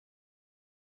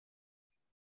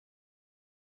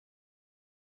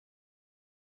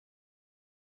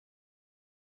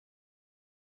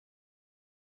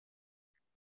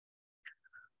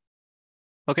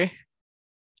Okay,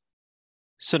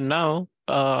 so now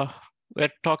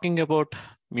we're talking about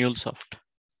MuleSoft.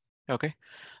 Okay,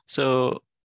 so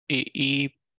e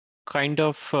kind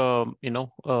of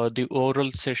the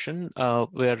oral session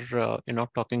we're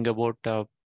talking about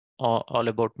all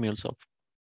about MuleSoft.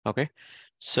 Okay,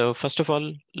 so first of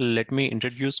all, let me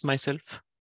introduce myself.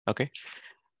 Okay,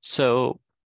 so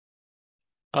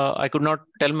I could not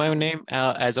tell my name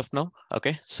as of now.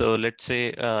 Okay, so let's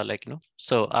say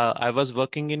so I was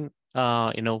working in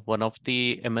one of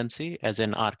the MNC as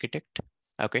an architect.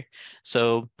 Okay,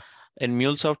 so in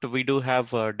MuleSoft we do have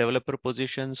developer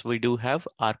positions, we do have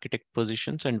architect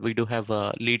positions, and we do have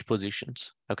lead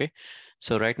positions. Okay,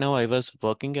 so right now I was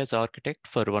working as architect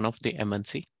for one of the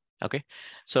MNC. Okay,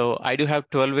 so I do have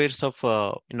 12 years of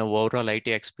overall IT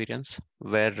experience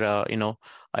where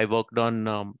I worked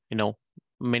on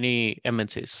many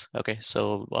MNCs. Okay,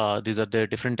 so these are the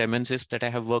different MNCs that I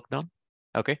have worked on.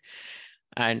 Okay,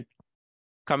 and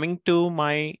coming to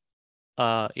my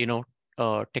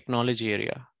technology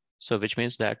area, so which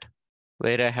means that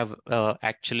where I have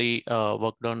actually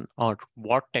worked on, or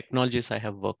what technologies I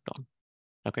have worked on.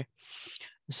 Okay,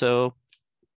 so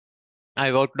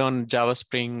I worked on Java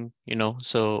Spring,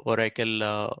 so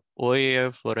Oracle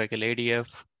OAF, Oracle ADF,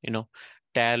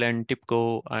 Talent,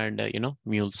 TIPCO, and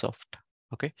MuleSoft.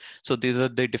 Okay, so these are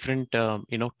the different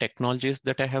technologies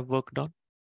that I have worked on.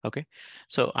 Okay,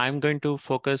 so I'm going to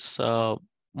focus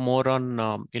more on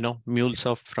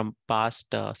MuleSoft from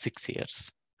past 6 years.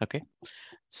 Okay,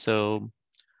 so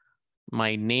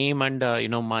my name and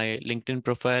my LinkedIn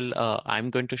profile, I'm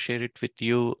going to share it with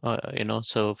you,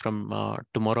 so from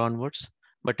tomorrow onwards.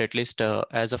 But at least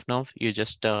as of now, you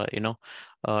just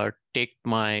take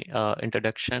my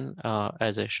introduction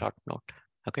as a short note.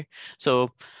 Okay, so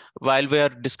while we are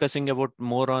discussing about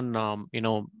more on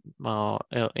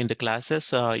in the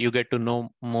classes, you get to know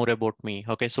more about me.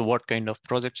 Okay, so what kind of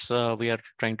projects we are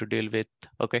trying to deal with.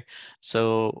 Okay,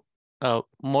 so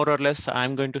more or less,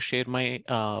 I'm going to share my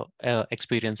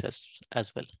experiences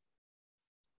as well.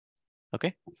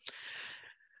 Okay,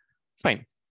 fine.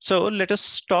 So let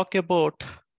us talk about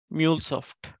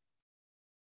MuleSoft.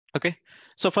 Okay,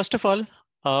 so first of all,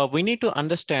 we need to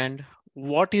understand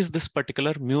what is this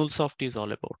particular MuleSoft is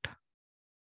all about.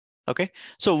 Okay,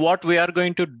 so what we are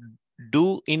going to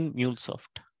do in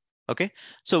MuleSoft. Okay,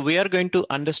 so we are going to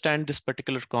understand this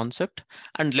particular concept,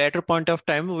 and later point of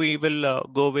time we will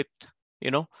go with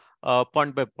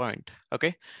point by point.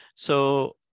 Okay,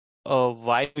 so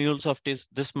why MuleSoft is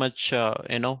this much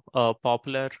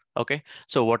popular. Okay,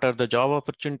 so what are the job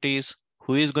opportunities,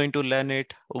 who is going to learn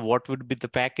it, what would be the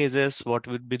packages, what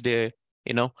would be the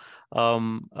you know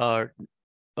um, uh,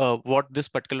 what this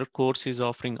particular course is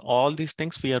offering. All these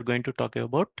things we are going to talk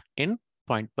about in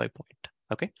point by point.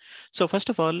 Okay, so first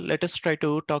of all, let us try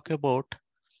to talk about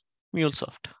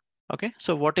MuleSoft. Okay,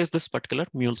 so what is this particular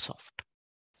MuleSoft?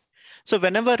 So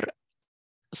whenever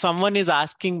someone is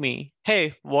asking me,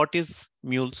 hey, what is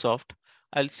MuleSoft?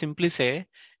 I'll simply say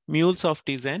MuleSoft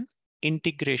is an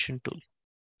integration tool.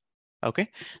 Okay,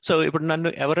 so ఇప్పుడు నన్ను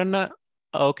ఎవరన్నా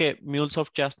okay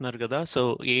MuleSoft చేస్తున్నారు కదా, so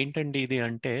ఏంటండి ఇది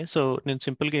అంటే, so నేను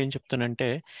సింపుల్గా ఏం చెప్తానంటే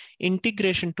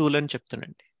ఇంటిగ్రేషన్ టూల్ అని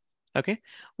చెప్తానండి. Okay,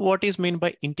 what is mean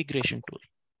by integration tool?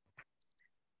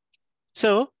 So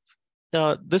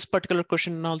this particular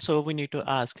question also we need to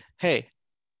ask, hey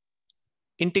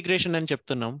integration అని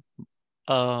చెప్తున్నాం,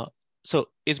 so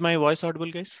is my voice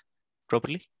audible guys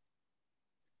properly?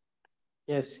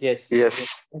 Yes, yes. Yes,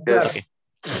 yes. Okay,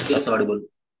 Yes, audible.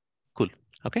 Cool.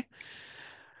 Okay,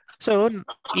 so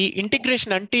ఈ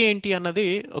integration అంటే ఏంటి అన్నది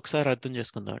ఒకసారి అర్థం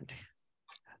చేసుకుందాం అండి.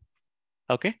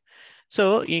 ఓకే, సో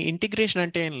ఈ ఇంటిగ్రేషన్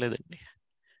అంటే ఏం లేదండి.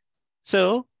 సో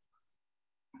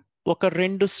ఒక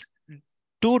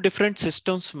టూ డిఫరెంట్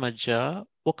సిస్టమ్స్ మధ్య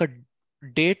ఒక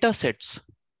డేటా సెట్స్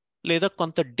లేదా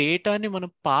కొంత డేటాని మనం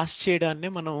పాస్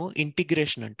చేయడాన్ని మనం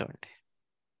ఇంటిగ్రేషన్ అంటామండి.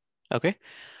 ఓకే,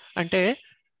 అంటే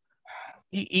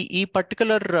ఈ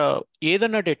పర్టికులర్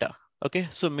ఏదన్నా డేటా, ఓకే,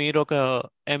 సో మీరు ఒక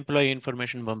ఎంప్లాయీ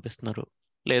ఇన్ఫర్మేషన్ పంపిస్తున్నారు,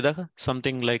 లేదా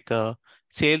సంథింగ్ లైక్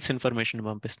సేల్స్ ఇన్ఫర్మేషన్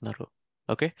పంపిస్తున్నారు.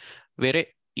 ఓకే, వేరే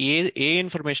ఏ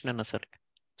ఇన్ఫర్మేషన్ అన్నా సరే,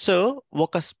 సో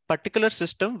ఒక పర్టికులర్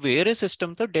సిస్టమ్ వేరే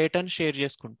సిస్టమ్తో డేటాని షేర్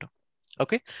చేసుకుంటాం.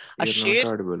 ఓకే, ఆ share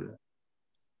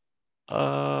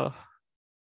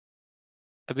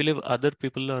I believe other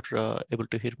people are able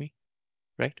to hear me,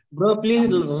 right? Bro, please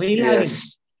reline it. Yes.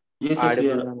 Yes, yes, we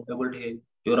are able to hear.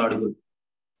 You're audible.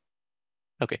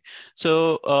 Okay, so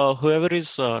whoever is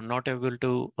not able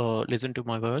to listen to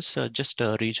my voice, just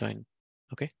rejoin.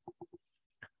 Okay,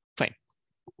 fine.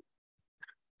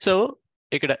 So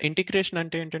ఇక్కడ integration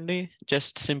అంటే ఏంటండి?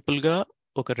 Just సింపుల్గా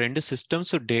ఒక రెండు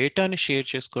systems డేటాని share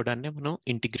చేసుకోవడాన్ని మనం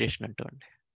integration అంటామండి.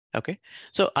 Okay,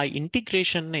 so ఆ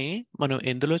ఇంటిగ్రేషన్ని మనం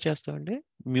ఎందులో చేస్తామండి?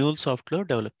 మ్యూల్ సాఫ్ట్లో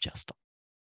డెవలప్ చేస్తాం.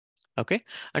 ఓకే,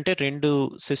 అంటే రెండు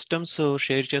సిస్టమ్స్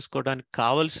షేర్ చేసుకోవడానికి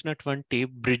కావలసినటువంటి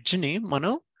బ్రిడ్జ్ని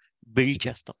మనం బిల్డ్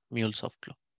చేస్తాం మ్యూల్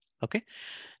సాఫ్ట్లో. ఓకే,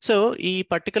 సో ఈ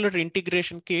పర్టికులర్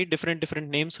ఇంటిగ్రేషన్కి డిఫరెంట్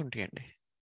నేమ్స్ ఉంటాయండి.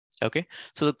 ఓకే,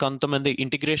 సో కొంతమంది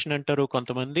ఇంటిగ్రేషన్ అంటారు,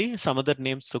 కొంతమంది సమదర్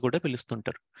నేమ్స్తో కూడా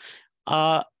పిలుస్తుంటారు. ఆ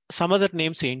సమదర్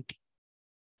నేమ్స్ ఏంటి?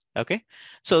 Okay,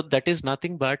 so that is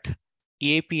nothing but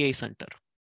APIs అంటారు.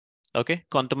 ఓకే,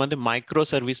 కొంతమంది మైక్రో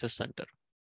సర్వీసెస్ అంటారు,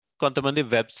 కొంతమంది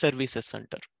వెబ్ సర్వీసెస్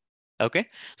అంటారు. ఓకే,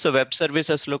 సో వెబ్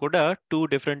సర్వీసెస్లో కూడా 2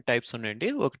 డిఫరెంట్ టైప్స్ ఉన్నాయండి.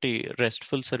 ఒకటి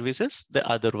RESTful services, the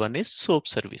other one is soap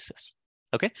services.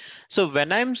 Okay, so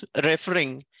when I'm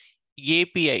referring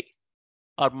API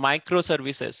or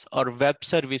microservices or web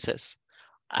services,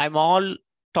 I'm all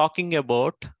talking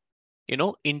about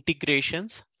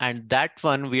integrations, and that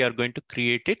one we are going to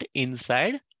create it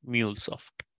inside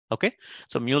MuleSoft. Okay,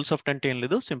 so MuleSoft అంటే ఏం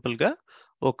లేదు, simple గా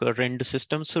ఒక రెండు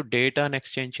systems డేటాను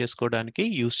exchange చేసుకోవడానికి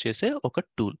use చేసే ఒక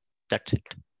tool. That's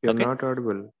it. You're Okay. not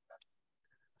audible.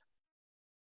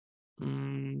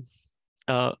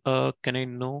 Can I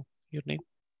know your name,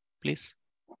 please?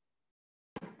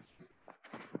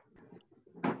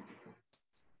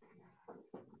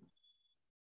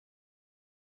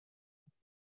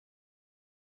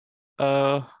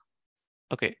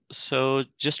 Okay, so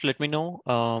just let me know.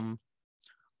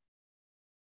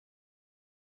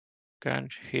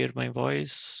 Can't hear my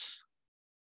voice.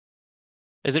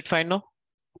 Is it fine now?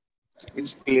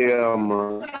 It's clear,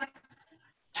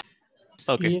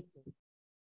 Okay.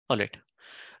 All right.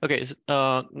 Okay,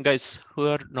 guys who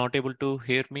are not able to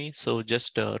hear me, so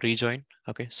just rejoin.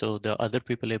 Okay, so the other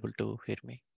people able to hear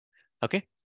me. Okay,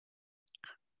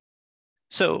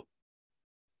 so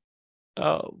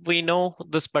we know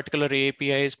this particular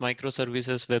APIs,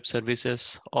 microservices, web services,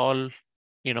 all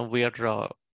we are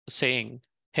saying,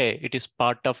 hey, it is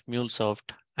part of MuleSoft,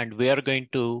 and we are going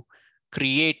to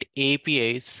create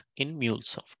APIs in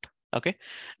MuleSoft. Okay,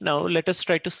 now let us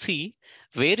try to see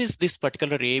where is this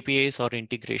particular APIs or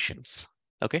integrations.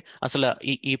 Okay, అసలు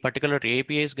ఈ particular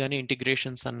APIs కానీ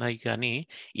integrations అన్నాయి కానీ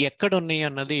ఎక్కడ ఉన్నాయి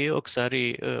అన్నది ఒకసారి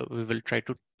we will try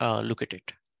to look at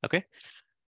it. Okay,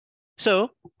 so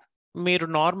మీరు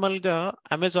నార్మల్గా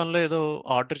అమెజాన్లో ఏదో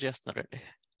ఆర్డర్ చేస్తున్నారండి.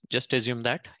 Just assume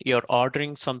that you are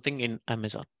ordering something in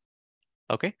Amazon.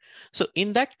 Okay, so in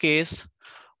that case,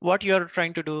 what you are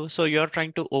trying to do, so you are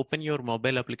trying to open your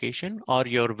mobile application or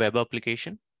your web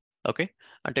application. Okay,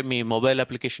 అంటే మీ mobile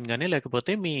application కానీ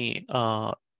లేకపోతే మీ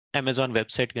Amazon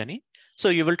website కానీ, so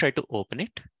you will try to open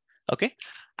it. Okay,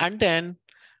 and then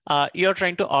you are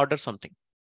trying to order something.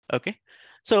 Okay,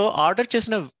 so order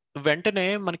చేసిన వెంటనే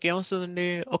మనకి ఏమొస్తుందండి,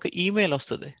 ఒక email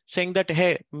వస్తుంది saying that hey,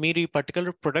 మీరు ఈ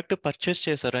పర్టికులర్ ప్రొడక్ట్ పర్చేస్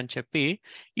చేశారని చెప్పి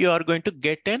you are going to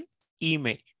get N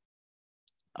email.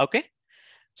 Okay,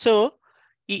 so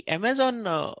ఈ అమెజాన్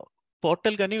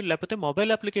పోర్టల్ కానీ లేకపోతే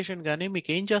మొబైల్ అప్లికేషన్ కానీ మీకు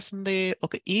ఏం చేస్తుంది,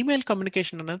 ఒక ఈమెయిల్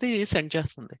కమ్యూనికేషన్ అనేది సెండ్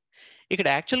చేస్తుంది. ఇక్కడ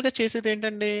యాక్చువల్గా చేసేది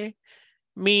ఏంటండి,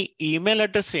 మీ ఈమెయిల్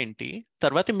అడ్రస్ ఏంటి,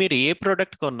 తర్వాత మీరు ఏ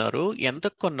ప్రోడక్ట్ కొన్నారు, ఎంత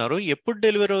కొన్నారు, ఎప్పుడు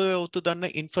డెలివరీ అవుతుంది అన్న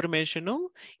ఇన్ఫర్మేషను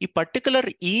ఈ పర్టికులర్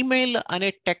ఈమెయిల్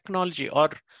అనే టెక్నాలజీ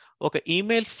ఆర్ ఒక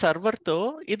ఈమెయిల్ సర్వర్తో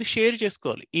ఇది షేర్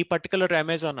చేసుకోవాలి, ఈ పర్టికులర్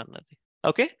అమెజాన్ అన్నది.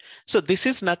 Okay, so this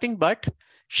is nothing but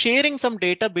sharing some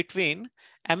data between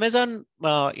Amazon,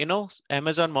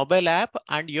 Amazon mobile app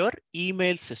and your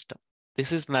email system. This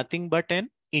is nothing but an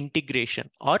integration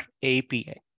or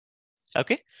API.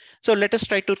 Okay, so let us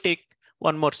try to take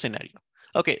one more scenario.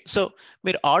 Okay, so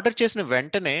మీరు order చేసిన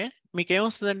వెంటనే మీకు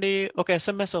ఏమొస్తుందండి, ఒక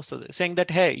SMS వస్తుంది saying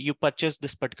that hey, you purchased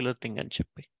this particular thing అని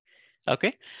చెప్పి.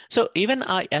 Okay, so even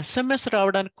ఆ SMS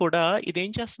రావడానికి కూడా ఇది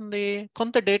ఏం చేస్తుంది,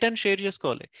 కొంత డేటాను షేర్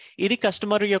చేసుకోవాలి. ఇది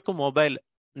కస్టమర్ యొక్క mobile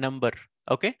number.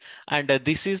 Okay, and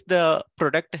this is the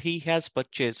product he has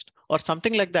purchased or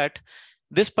something like that.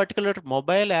 This particular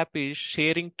mobile app is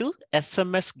sharing to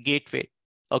SMS gateway.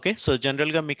 Okay, so general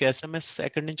ga meeku SMS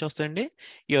ekkadi nunchi ostandi,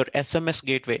 your SMS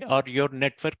gateway or your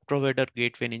network provider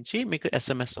gateway nunchi meeku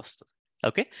SMS ostadi.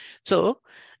 Okay, so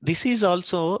this is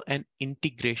also an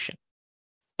integration.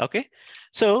 Okay,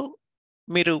 so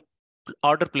మీరు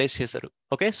order place చేశారు.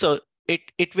 Okay, so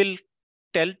it will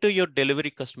tell to your delivery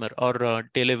customer or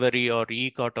delivery or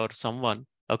e-cart or someone.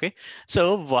 Okay, so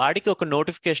వాడికి ఒక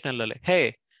notification వెళ్ళాలి, హే,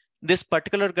 this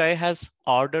particular guy has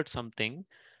ordered something,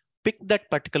 pick that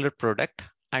particular product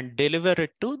and deliver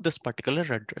it to this particular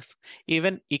address.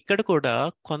 Even ఇక్కడ కూడా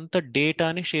కొంత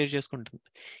డేటాని share చేసుకుంటుంది.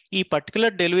 ఈ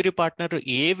particular delivery partner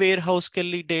ఏ wear హౌస్కి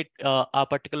వెళ్ళి ఆ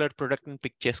పర్టికులర్ ప్రోడక్ట్ని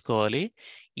పిక్ చేసుకోవాలి,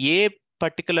 ఏ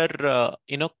particular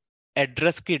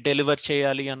address ki deliver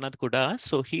cheyali annadi kuda.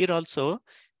 So here also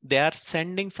they are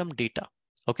sending some data.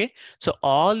 Okay, so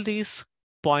all these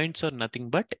points are nothing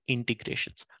but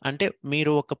integrations. అంటే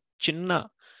మీరు ఒక చిన్న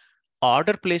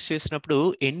ఆర్డర్ ప్లేస్ చేసినప్పుడు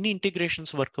ఎన్ని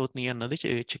ఇంటిగ్రేషన్స్ వర్క్ అవుతున్నాయి అన్నది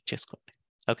చెక్ చేసుకోండి.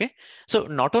 Okay, so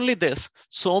not only this,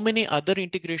 so many other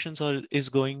integrations is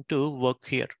going to work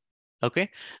here. Okay,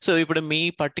 so ఇప్పుడు మీ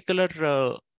పర్టికులర్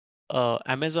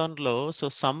అమెజాన్లో so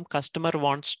some customer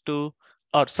wants to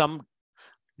are some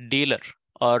dealer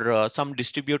or some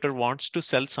distributor wants to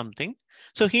sell something,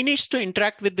 so he needs to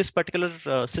interact with this particular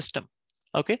system.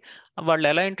 Okay, వాళ్ళు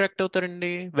ఎలా interact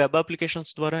అవుతారండి? Web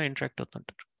applications ద్వారా interact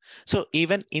అవుతుంటారు. So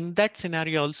even in that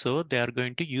scenario also they are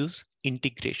going to use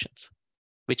integrations,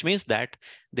 which means that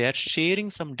they are sharing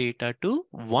some data to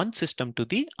one system to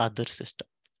the other system.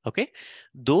 Okay,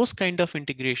 those kind of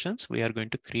integrations we are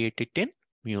going to create it in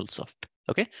MuleSoft.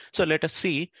 Okay, so let us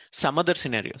see some other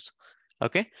scenarios.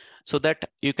 Okay, so that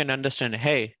you can understand,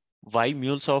 hey, why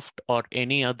MuleSoft or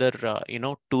any other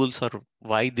tools are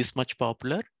why this much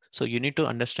popular. So you need to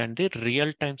understand the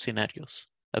real-time scenarios.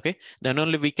 Okay, then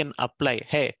only we can apply.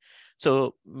 Hey, so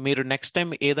మీరు next time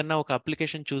ఏదన్నా ఒక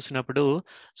application చూసినప్పుడు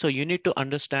so you need to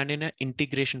understand in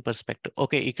integration perspective.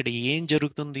 Okay, ఇక్కడ ఏం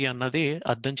జరుగుతుంది అన్నది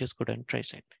అర్థం చేసుకోవడానికి ట్రై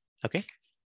చేయండి. Okay,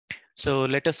 so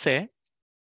let us say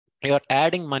you are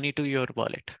adding money to your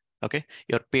wallet. Okay,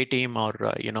 your Paytm or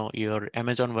your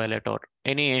Amazon wallet or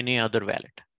any other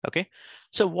wallet. Okay,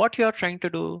 so what you are trying to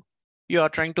do, you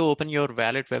are trying to open your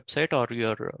wallet website or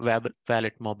your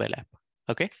wallet mobile app.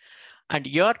 Okay, and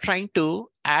you are trying to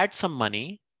add some money.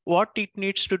 What it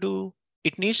needs to do,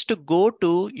 it needs to go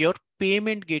to your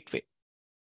payment gateway.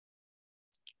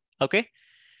 Okay,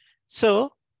 so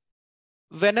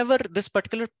whenever this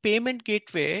particular payment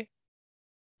gateway,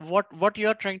 what you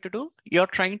are trying to do,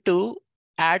 you're trying to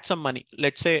add some money.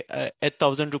 Let's say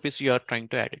 1,000 rupees you are trying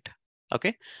to add it.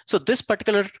 Okay, so this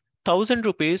particular 1,000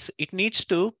 rupees, it needs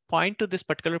to point to this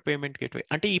particular payment gateway.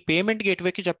 Ante ee payment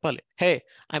gateway ki cheppali, hey,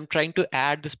 I'm trying to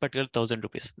add this particular 1,000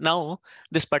 rupees. Now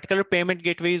this particular payment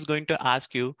gateway is going to ask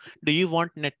you, do you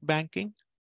want net banking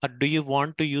or do you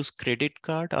want to use credit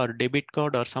card or debit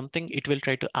card or something? It will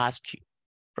try to ask you,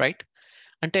 right?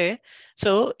 అంటే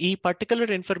so ఈ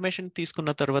particular information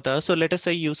తీసుకున్న తర్వాత, so let us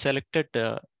say you selected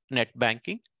net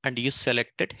banking and you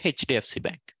selected HDFC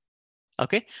Bank.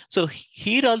 Okay, so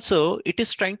here also it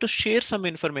is trying to share some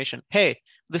information. Hey,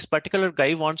 this particular guy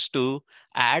wants to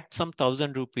add some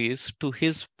 1,000 rupees to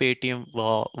his Paytm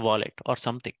wallet or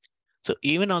something. So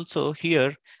even also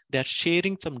here they are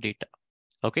sharing some data.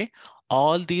 Okay,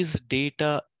 all these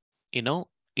data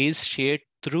is shared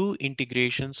through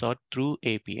integrations or through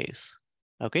APIs.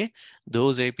 Okay,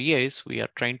 those APIs we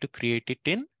are trying to create it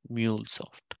in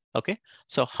MuleSoft. Okay,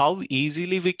 so how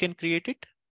easily we can create it,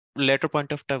 later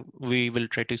point of time we will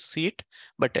try to see it.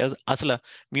 But as asala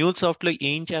MuleSoft lo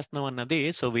em chestunam annadi,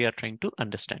 so we are trying to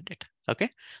understand it. Okay,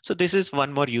 so this is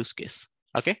one more use case.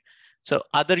 Okay, so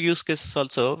other use cases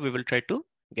also we will try to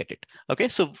get it. Okay,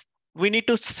 so we need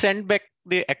to send back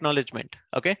the acknowledgement.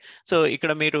 Okay, so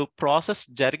ఇక్కడ మీరు process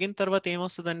జరిగిన తర్వాత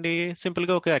ఏమొస్తుందండి? Simple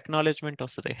గా ఒక acknowledgement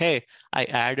వస్తుంది. హే, I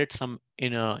added some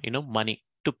money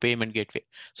to payment gateway.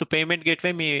 So payment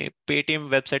gateway me Paytm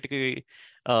website కి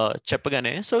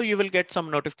చెప్పగానే, so you will get some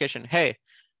notification, hey,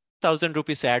 1,000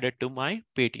 rupees added to my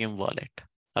Paytm wallet.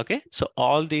 Okay, so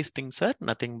all these things are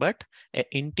nothing but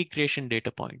integration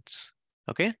data points.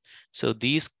 Okay, so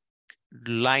these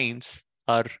lines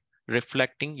are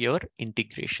reflecting your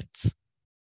integrations.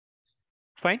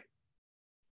 Fine.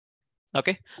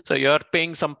 Okay, so you are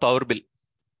paying some power bill.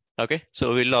 Okay,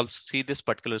 so we'll also see this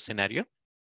particular scenario.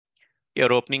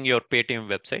 You're opening your Paytm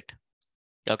website.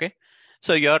 Okay,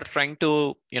 so you're trying to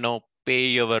pay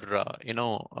your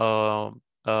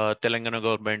Telangana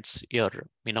government's your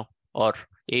or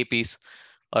APs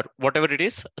or whatever it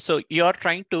is. So you are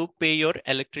trying to pay your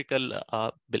electrical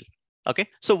bill. Okay,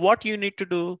 so what you need to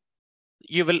do,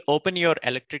 you will open your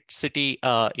electricity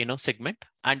segment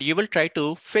and you will try to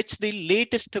fetch the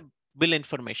latest bill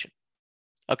information.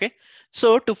 Okay, so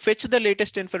to fetch the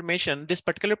latest information, this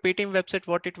particular Paytm website,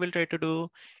 what it will try to do,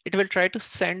 it will try to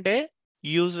send a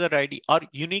user ID or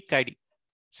unique ID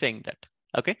saying that.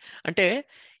 Okay, అంటే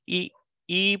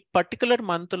ఈ particular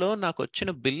month లో నాకు వచ్చిన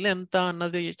bill ఎంత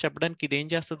అన్నది చెప్పడానికి ఇది ఏం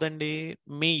చేస్తుందండి,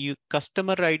 మీ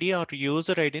కస్టమర్ ఐడి ఆర్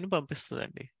యూజర్ ఐడిని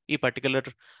పంపిస్తుందండి ఈ పర్టికులర్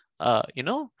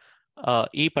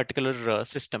ఈ పర్టికులర్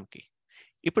సిస్టమ్ కి.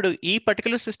 ఇప్పుడు ఈ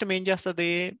పర్టికులర్ సిస్టమ్ ఏం చేస్తుంది,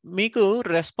 మీకు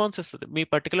రెస్పాన్స్ ఇస్తుంది, మీ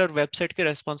పర్టికులర్ వెబ్సైట్ కి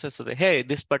రెస్పాన్స్ ఇస్తుంది. హే,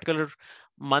 this particular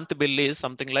month bill is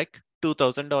something like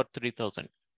 2,000 or 3,000.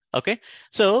 Okay,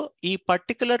 so ఈ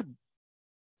పర్టికులర్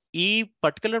ఈ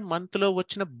పర్టికులర్ మంత్ లో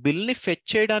వచ్చిన బిల్ ని ఫెచ్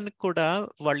చేయడానికి కూడా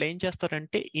వాళ్ళు ఏం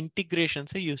చేస్తారంటే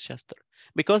ఇంటిగ్రేషన్స్ యూస్ చేస్తారు.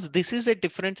 Because this is a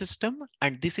different system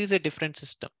and this is a different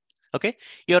system. Okay,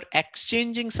 you're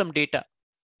exchanging some data.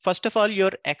 First of all, you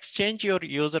exchange your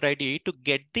user ID to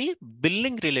get the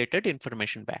billing related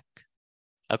information back.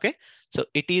 Okay, so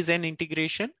it is an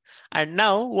integration. And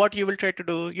now what you will try to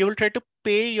do, you will try to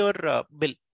pay your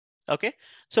bill. Okay,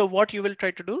 so what you will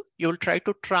try to do, you will try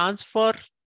to transfer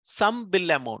some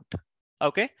bill amount.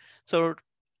 Okay, so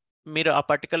మీరు ఆ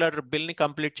particular bill ని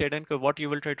complete చేయడానికి what you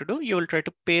will try to do, you will try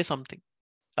to pay something.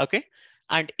 Okay,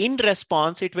 and in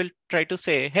response it will try to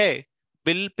say, hey,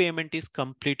 bill payment is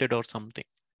completed or something.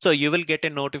 So you will get a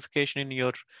notification in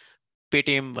your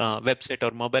Paytm website or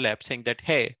mobile app saying that,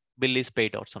 hey, bill is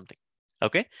paid or something.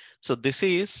 Okay, so this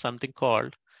is something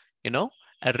called,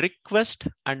 a request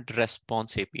and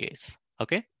response APIs.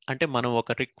 Okay, అంటే మనం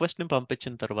ఒక request ని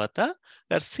పంపించిన తర్వాత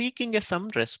we are seeking some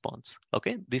response.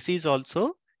 Okay, this is also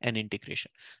an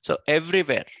integration. So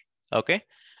everywhere. Okay,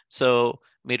 so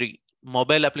మీరు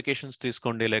mobile applications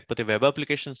తీసుకోండి, లేకపోతే web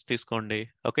applications తీసుకోండి.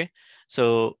 Okay, so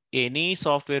any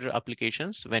software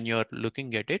applications when you are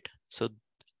looking at it, so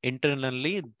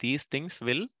internally these things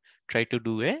will try to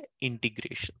do a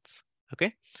integrations.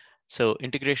 Okay, so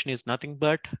integration is nothing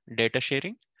but data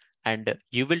sharing, and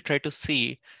you will try to see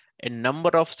a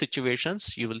number of situations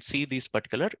you will see these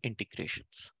particular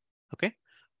integrations. Okay,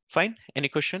 fine.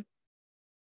 Any question?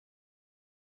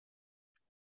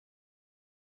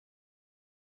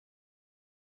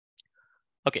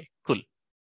 Okay, cool.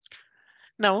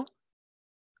 Now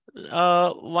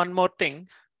one more thing.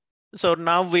 So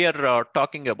now we are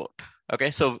talking about, okay,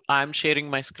 so I'm sharing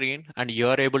my screen and you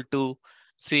are able to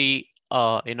see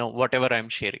whatever I'm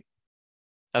sharing.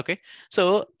 Okay, so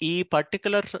ఈ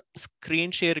particular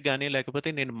screen share కానీ లేకపోతే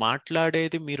నేను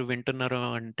మాట్లాడేది మీరు వింటున్నారు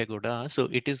అంటే కూడా, so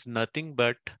it is nothing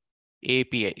but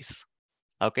APIs.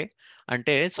 Okay,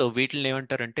 అంటే సో వీటిని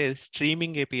ఏమంటారంటే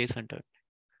స్ట్రీమింగ్ ఏపీఐస్ అంటారు.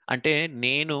 అంటే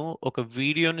నేను ఒక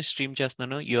వీడియోని స్ట్రీమ్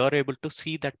చేస్తున్నాను, you are able to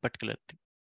see that particular thing.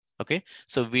 Okay,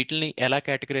 so వీటిని ఎలా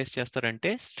కేటగరైజ్ చేస్తారంటే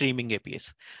స్ట్రీమింగ్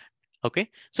ఏపీఐస్. ఓకే,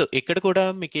 సో ఇక్కడ కూడా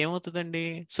మీకు ఏమవుతుందండి,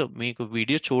 సో మీకు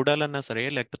వీడియో చూడాలన్నా సరే,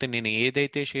 లేకపోతే నేను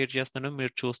ఏదైతే షేర్ చేస్తున్నానో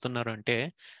మీరు చూస్తున్నారు అంటే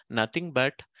నథింగ్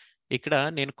బట్ ఇక్కడ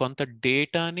నేను కొంత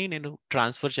డేటాని నేను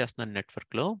ట్రాన్స్ఫర్ చేస్తున్నాను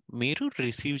నెట్వర్క్లో, మీరు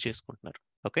రిసీవ్ చేసుకుంటున్నారు.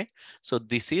 Okay, so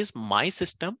this is my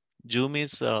system, Zoom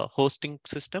is hosting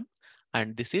system, and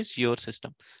this is your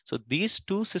system. So these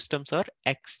two systems are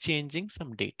exchanging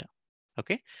some data.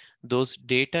 Okay, those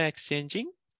data exchanging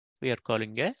we are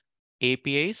calling a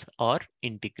APIs or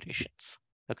integrations.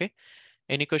 Okay,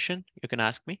 any question you can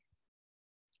ask me.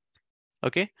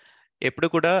 Okay, ఎప్పుడు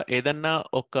కూడా ఏదన్నా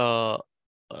ఒక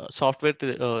software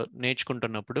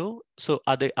నేర్చుకుంటున్నప్పుడు so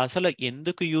అది అసలు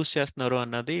ఎందుకు use చేస్తున్నారు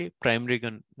అన్నది ప్రైమరీగా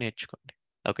నేర్చుకోండి.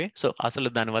 ఓకే, సో అసలు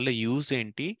దానివల్ల యూజ్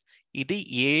ఏంటి, ఇది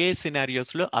ఏ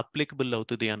సినారియోస్ లో అప్లికబుల్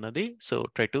అవుతుంది అన్నది, so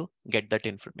try to get that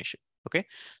information. Okay,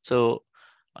 so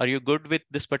are you good with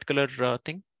this particular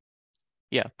thing?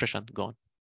 Yeah, Prashanth, go on.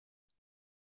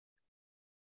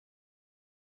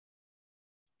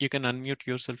 You can unmute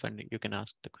yourself and you can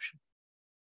ask the question.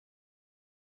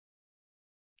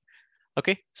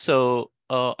 Okay, so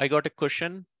I got a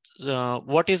question.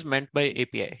 What is meant by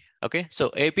API? Okay, so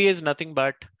API is nothing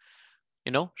but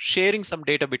sharing some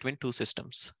data between two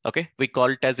systems. Okay, we call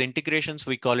it as integrations,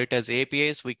 we call it as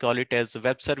APIs, we call it as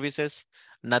web services.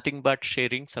 Nothing but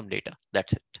sharing some data,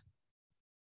 that's it.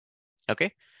 Okay,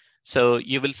 so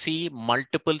you will see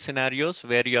multiple scenarios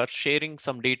where you are sharing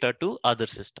some data to other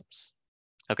systems.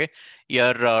 Okay,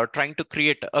 you're trying to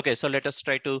create. Okay, so let us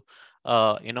try to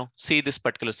see this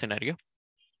particular scenario.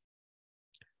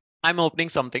 I'm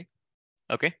opening something.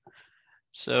 Okay,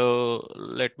 so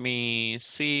let me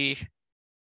see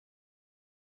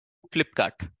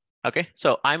Flipkart. Okay, so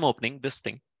I'm opening this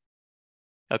thing.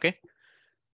 Okay,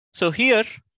 so here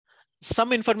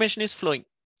some information is flowing.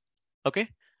 Okay,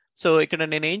 so ఇక్కడ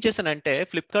నేను ఏం చేశానంటే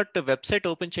Flipkart website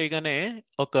open చేయగానే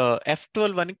ఒక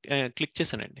F12 అని click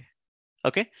చేశానండి.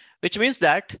 Okay, which means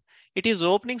that it is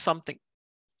opening something.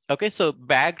 Okay, so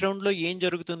background లో ఏం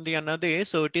జరుగుతుంది అన్నది,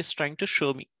 so it is trying to show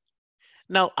me.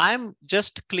 Now I'm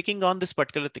just clicking on this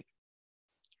particular thing.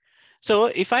 So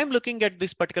if I'm looking at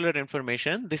this particular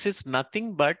information, this is nothing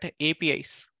but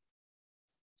APIs.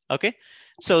 Okay,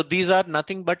 so these are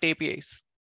nothing but APIs.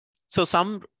 So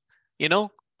some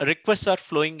requests are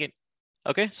flowing in.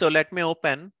 Okay, so let me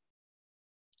open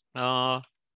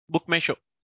book my show.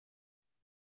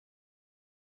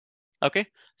 Okay,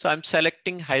 so I'm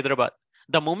selecting Hyderabad.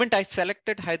 The moment I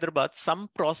selected Hyderabad, some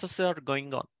processes are going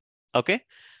on. Okay,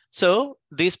 so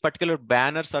these particular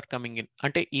banners are coming in,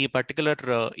 అంటే ఈ particular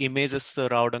images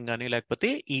రావడం కానీ లేకపోతే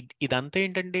ఇదంతా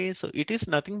ఏంటంటే, so it is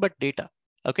nothing but data.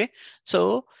 Okay, so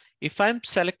if I'm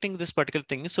selecting this particular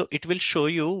thing, so it will show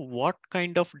you what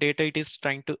kind of data it is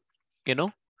trying to,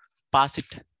 pass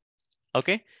it.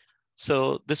 Okay, so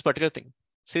this particular thing,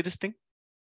 see this thing.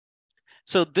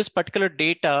 So this particular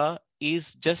data is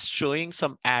just showing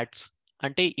some ads.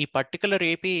 అంటే ఈ particular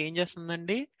AP ఏం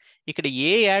చేస్తుందండి, ఇక్కడ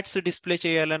ఏ ads display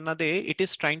చేయాలన్నదే it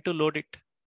is trying to load it.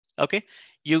 Okay,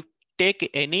 you take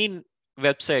any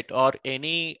website or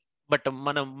any, but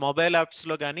మన mobile apps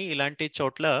లో కానీ ఇలాంటి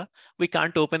చోట్ల we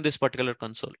can't open this particular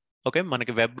console. Okay,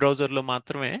 మనకి వెబ్ బ్రౌజర్ లో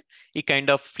మాత్రమే ఈ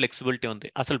కైండ్ ఆఫ్ ఫ్లెక్సిబిలిటీ ఉంది,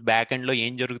 అసలు బ్యాక్ ఎండ్ లో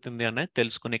ఏం జరుగుతుంది అనేది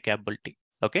తెలుసుకునే క్యాపబిలిటీ.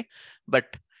 ఓకే,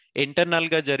 బట్ ఇంటర్నల్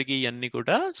గా జరిగే అన్ని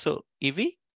కూడా, సో ఇవి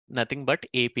nothing but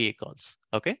API calls.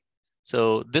 Okay, so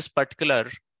this particular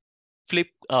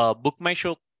book my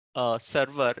show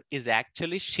server is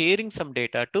actually sharing some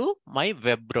data to my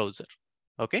web browser.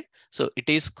 Okay, so it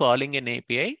is calling an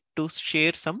API to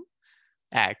share some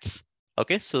ads.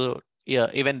 Okay, so yeah,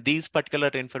 even these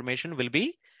particular information will be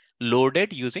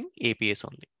loaded using APIs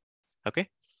only. Okay,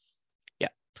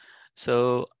 yeah, so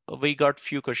we got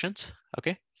few questions.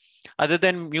 Okay, other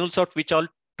than MuleSoft, which all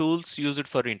tools use it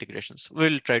for integrations?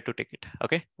 We'll try to take it.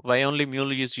 Okay, why only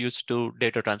Mule is used to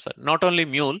data transfer? Not only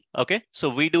Mule. Okay, so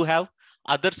we do have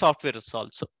other softwares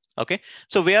also. Okay,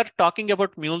 so we are talking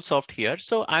about MuleSoft here,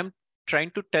 so I'm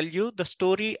trying to tell you the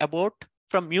story about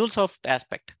from MuleSoft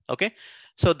aspect. Okay,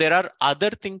 so there are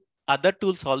other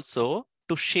tools also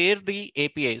to share the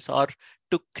APIs or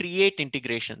to create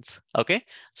integrations. Okay,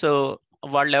 so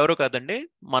వాళ్ళు ఎవరు కదండి,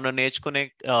 మనం నేర్చుకునే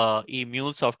ఈ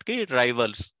mule soft కి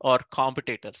rivals are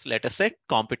competitors, let us say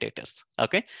competitors.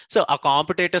 Okay, so ఆ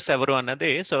competitors ఎవరు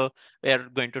అన్నది, so we are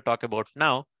going to talk about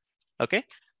now. Okay,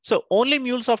 so only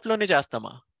mule soft లోనే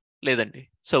చేస్తామా? లేదండి,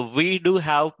 so we do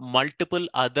have multiple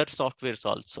other softwares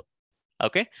also.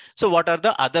 Okay, so what are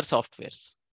the other softwares?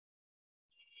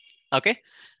 Okay,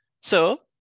 so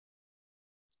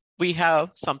we have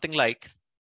something like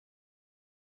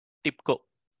టిప్కో.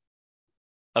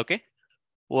 Okay,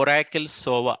 Oracle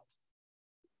Sova.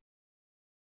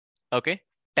 Okay,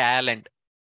 Talent,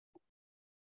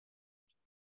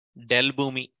 Dell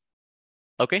Boomi.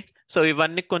 Okay, so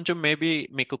ఇవన్నీ కొంచెం maybe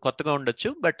మీకు కొత్తగా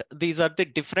ఉండొచ్చు, but these are the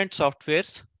different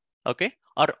softwares. Okay,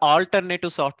 are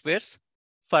alternative softwares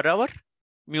for hour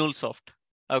MuleSoft.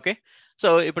 Okay,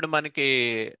 so ఇప్పుడు మనకి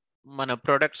మన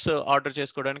products order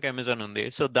చేసుకోవడానికి Amazon ఉంది,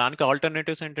 సో దానికి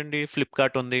ఆల్టర్నేటివ్స్ ఏంటండి,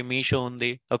 ఫ్లిప్కార్ట్ ఉంది, మీషో ఉంది.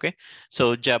 Okay, so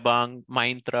Jabong,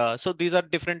 మైంత్రా, so these are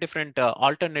different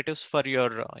alternatives for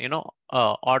your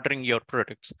ordering your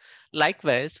products.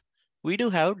 Likewise, we do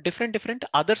have different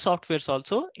other softwares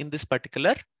also in this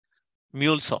particular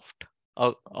MuleSoft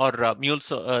or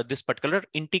this particular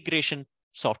integration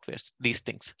softwares, these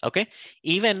things. Okay,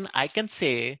 even I can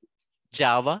say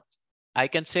Java, I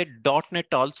can say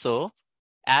 .NET also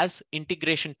as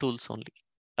integration tools only.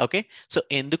 Okay, so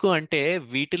ఎందుకు అంటే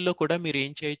వీటిల్లో కూడా మీరు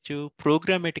ఏం చేయొచ్చు,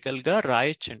 ప్రోగ్రామేటికల్ గా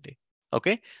రాయొచ్చండి.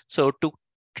 Okay, so to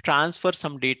transfer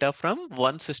some data from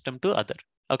one system to other.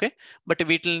 Okay, but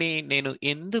వీటిని నేను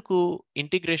ఎందుకు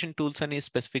ఇంటిగ్రేషన్ టూల్స్ అని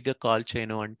స్పెసిఫిక్ గా కాల్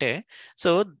చేయను అంటే,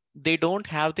 so they don't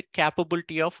have the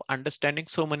capability of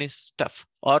understanding so many stuff,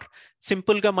 are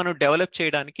simple గా మనం డెవలప్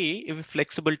చేయడానికి ఇవి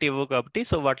ఫ్లెక్సిబిలిటీ ఇవ్వవు కాబట్టి,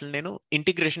 సో వాటిని నేను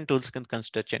ఇంటిగ్రేషన్ టూల్స్ కింద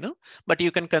కన్సిడర్ చేయను. But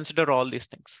you can consider all these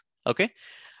things. Okay,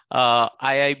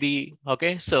 IIB.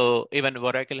 Okay, so even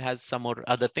Oracle has some more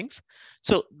other things.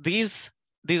 So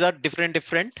these are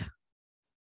different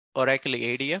Oracle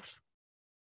ADF.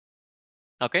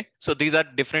 Okay, so these are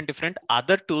different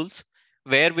other tools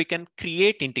where we can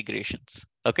create integrations.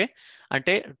 Okay,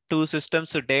 ante two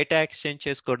systems data exchange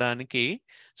chesukodaniki,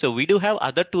 so we do have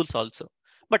other tools also.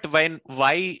 But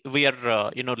why we are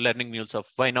learning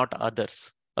MuleSoft, why not others?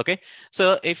 Okay, so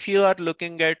if you are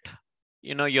looking at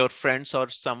your friends or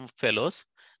some fellows,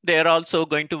 they are also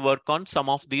going to work on some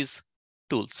of these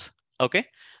tools. Okay,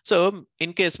 so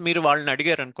in case మీరు వాళ్ళని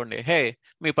అడిగారు అనుకోండి, హే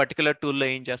మీ particular టూల్లో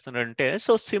ఏం చేస్తున్నారంటే,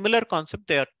 so similar concept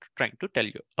they are trying to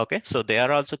tell you. Okay, so they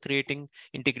are also creating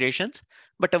integrations,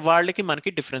 but వాళ్ళకి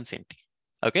మనకి difference ఏంటి?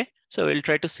 Okay, so will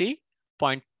try to see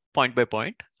point by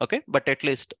point. Okay, but at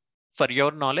least for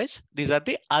your knowledge, these are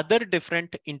the other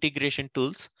different integration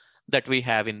tools that we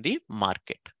have in the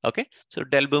market. Okay, so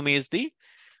Dell Boomi is the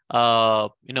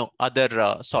other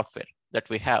software that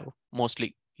we have mostly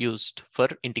used for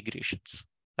integrations.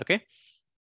 Okay,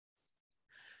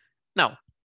 now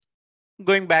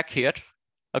going back here.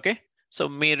 Okay, so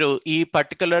మీరు ఈ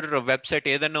particular website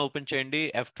ఏదైనా open చేయండి,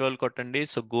 F12 కొట్టండి,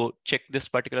 so go check this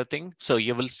particular thing. So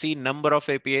you will see number of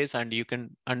APIs and you can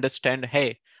understand, hey,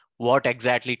 what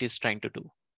exactly it is trying to do.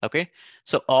 Okay,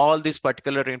 so all this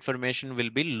particular information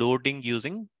will be loading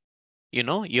using,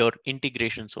 your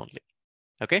integrations only.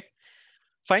 Okay,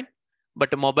 fine.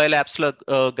 But mobile apps lo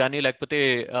gani lekapothe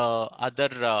other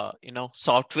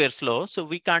softwares lo, so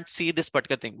we can't see this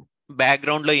particular thing.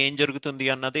 Background lo em jarugutundi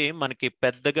annadi manaki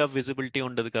peddaga visibility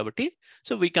undadu kabatti,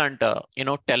 so we can't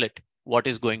tell it what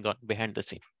is going on behind the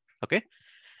scene. Okay,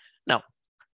 now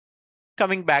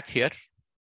coming back here.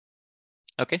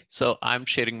 Okay, so I'm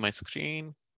sharing my screen.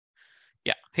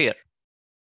 Yeah, here.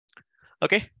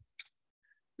 Okay,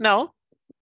 now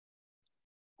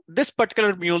this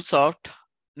particular MuleSoft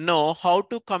know how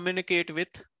to communicate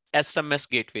with SMS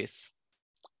gateways.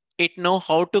 It know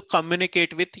how to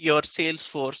communicate with your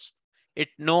Salesforce. It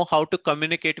know how to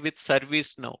communicate with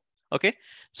ServiceNow. Okay,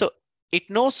 so it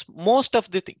knows most of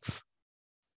the things.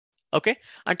 Okay,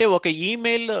 అంటే ఒక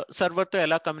email సర్వర్తో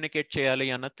ఎలా communicate చేయాలి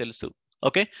అన్నది తెలుసు.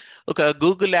 Okay, ఒక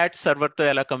Google ads సర్వర్తో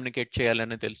ఎలా communicate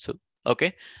చేయాలని తెలుసు. ఓకే,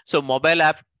 సో మొబైల్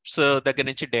యాప్స్ దగ్గర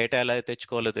నుంచి డేటా ఎలా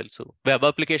తెచ్చుకోవాలో తెలుసు. వెబ్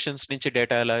అప్లికేషన్స్ నుంచి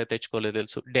డేటా ఎలా తెచ్చుకోవాలో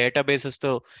తెలుసు.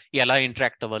 డేటాబేసెస్తో ఎలా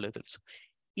ఇంటరాక్ట్ అవ్వాలో తెలుసు.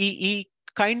 ఈ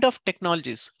kind of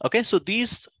technologies. Okay, so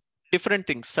these different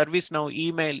things, ServiceNow,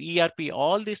 email, ERP,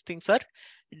 all these things are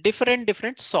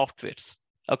different softwares.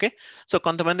 Okay, so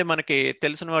కొంతమంది మనకి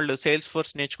తెలిసిన వాళ్ళు సేల్స్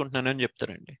ఫోర్స్ నేర్చుకుంటున్నానని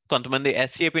చెప్తారండి, కొంతమంది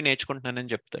SAP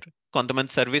నేర్చుకుంటున్నానని చెప్తారు,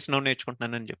 కొంతమంది ServiceNow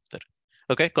నేర్చుకుంటున్నానని చెప్తారు.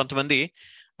 ఓకే, కొంతమంది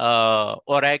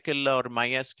Oracle are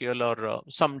MySQL are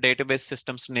some database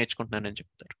systems నేర్చుకుంటున్నానని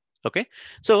చెప్తారు. ఓకే,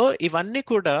 సో ఇవన్నీ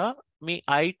కూడా మీ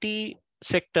IT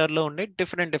సెక్టర్లో ఉండే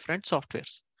different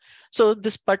softwares. So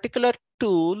this particular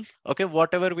tool, okay,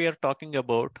 whatever we are talking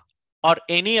about, or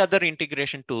any other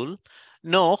integration tool,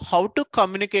 know how to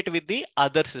communicate with the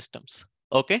other systems.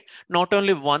 Okay, not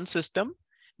only one system,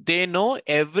 they know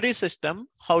every system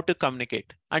how to communicate.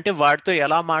 Ante vaadto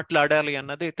ela maatladali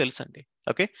annadi telusandi.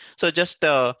 Okay, so just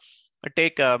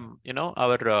take our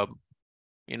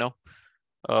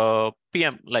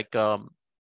PM like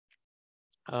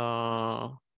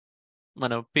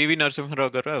మన PV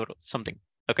Narasimha Rao గారు ఎవరు something.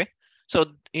 Okay, so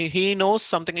he knows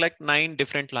something like 9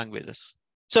 different languages.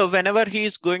 So whenever he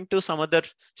is going to some other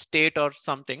state or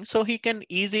something, so he can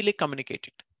easily communicate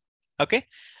it. Okay,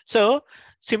 so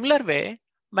similar way,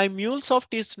 my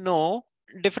MuleSoft is know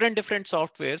different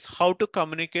softwares how to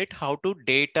communicate, how to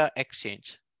data exchange.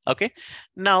 Okay,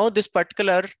 now this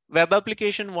particular web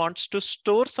application wants to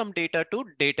store some data to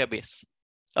database.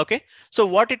 Okay, so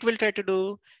what it will try to do,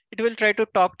 it will try to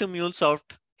talk to MuleSoft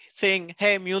saying,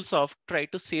 hey MuleSoft, try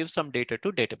to save some data to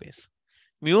database.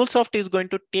 MuleSoft is going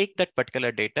to take that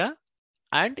particular data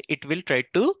and it will try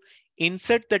to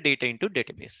insert the data into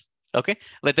database. Okay,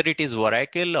 whether it is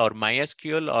Oracle or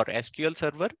MySQL or SQL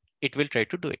server, it will try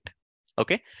to do it.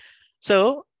 Okay, so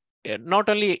not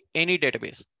only any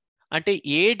database, అంటే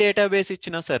ఏ database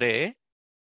ఇచ్చినా సరే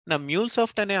నా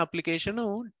MuleSoft అనే application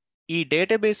ఈ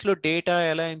database లో data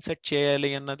ఎలా insert చేయాలి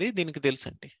అన్నది దీనికి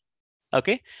తెలుసండి.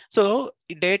 ఓకే, సో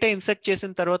ఈ డేటా ఇన్సర్ట్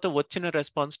చేసిన తర్వాత వచ్చిన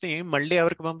రెస్పాన్స్ ని మళ్ళీ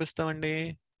ఎవరికి పంపిస్తామండి,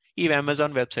 ఈ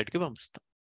అమెజాన్ వెబ్సైట్ కి పంపిస్తాం.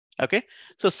 ఓకే,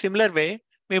 సో సిమిలర్ వే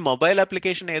మీ మొబైల్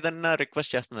అప్లికేషన్ ఏదన్నా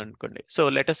రిక్వెస్ట్ చేస్తుంది అనుకోండి, సో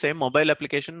లెట్ అస్ సే మొబైల్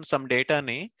అప్లికేషన్ సమ్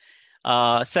డేటాని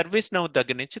ServiceNow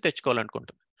దగ్గర నుంచి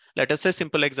తెచ్చుకోవాలనుకుంటుంది. లెట్ అస్ సే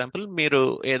సింపుల్ ఎగ్జాంపుల్, మీరు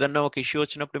ఏదన్నా ఒక ఇష్యూ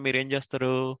వచ్చినప్పుడు మీరు ఏం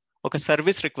చేస్తారు, ఒక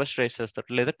సర్వీస్ రిక్వెస్ట్ రైజ్ చేస్తారు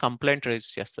లేదా కంప్లైంట్ రైజ్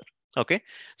చేస్తారు. ఓకే,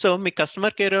 సో మీ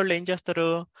కస్టమర్ కేర్ వాళ్ళు ఏం చేస్తారు,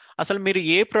 అసలు మీరు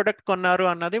ఏ ప్రోడక్ట్ కొన్నారు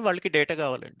అన్నది వాళ్ళకి డేటా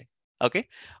కావాలండి. ఓకే,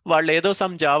 వాళ్ళు ఏదో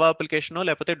సమ్ జావా అప్లికేషనో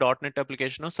లేకపోతే .NET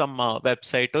అప్లికేషనో సమ్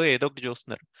వెబ్సైట్ ఏదో ఒకటి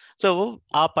చూస్తున్నారు. సో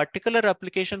ఆ పర్టికులర్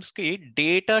అప్లికేషన్స్ కి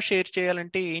డేటా షేర్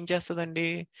చేయాలంటే ఏం చేస్తుందండి,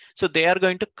 so they are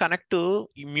going to connect to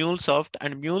MuleSoft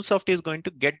and MuleSoft is going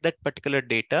to get that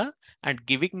particular data and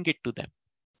giving it to them.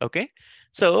 Okay,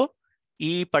 so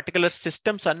ఈ particular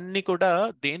systems అన్ని కూడా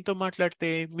దేంతో మాట్లాడితే,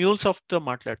 MuleSoft తో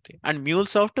మాట్లాడితే, అండ్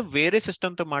MuleSoft వేరే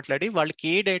సిస్టమ్ తో మాట్లాడి వాళ్ళకి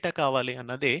ఏ డేటా కావాలి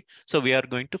అన్నదే, so we are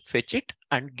going to fetch it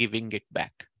and giving it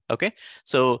back. Okay,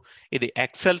 so ఇది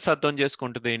ఎక్సెల్స్ అర్థం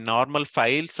చేసుకుంటుంది, నార్మల్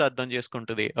ఫైల్స్ అర్థం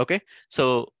చేసుకుంటుంది. ఓకే, సో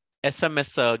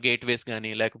SMS గేట్వేస్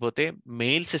కానీ లేకపోతే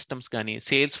మెయిల్ సిస్టమ్స్ కానీ,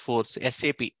 sales force,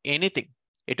 SAP, anything,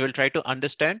 it will try to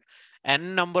understand n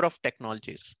number of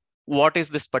technologies. What is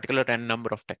this particular n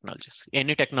number of technologies,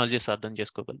 ఎన్ని technologies అర్థం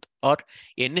చేసుకోగలదు, are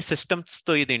ఎన్ని systems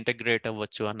తో ఇది ఇంటగ్రేట్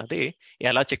అవ్వచ్చు అన్నది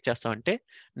ఎలా చెక్ చేస్తామంటే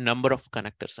నంబర్ ఆఫ్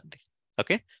కనెక్టర్స్ అండి.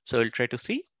 Okay, so will try to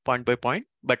see point by point,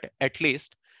 but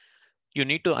at least you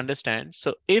need to understand. So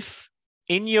if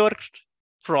in your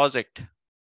project,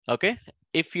 okay,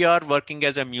 if you are working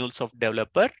as a MuleSoft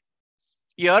developer,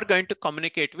 you are going to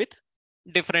communicate with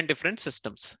different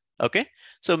systems. Okay,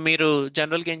 so మీరు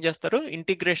general గా ఏం చేస్తారు,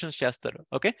 integrations చేస్తారు.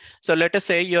 Okay, so let us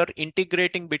say you're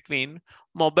integrating between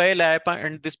mobile app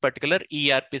and this particular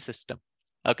ERP system.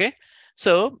 Okay,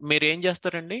 so మీరు ఏం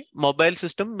చేస్తారండి, mobile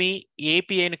system మీ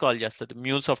ఏపీఐని call చేస్తుంది,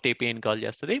 మ్యూల్సాఫ్ట్ ఏపీఐని call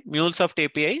చేస్తుంది. మ్యూల్సాఫ్ట్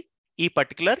ఏపీఐ ఈ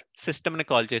పర్టికులర్ సిస్టమ్ని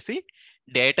కాల్ చేసి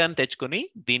డేటాను తెచ్చుకొని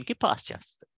దీనికి పాస్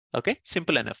చేస్తుంది. Okay,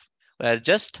 simple enough. We are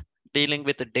just dealing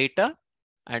with data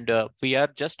and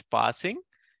we are just passing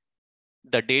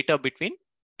the data between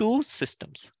two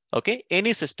systems. Okay,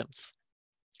 any systems.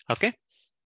 Okay,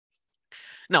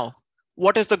 now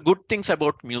what is the good things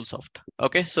about MuleSoft?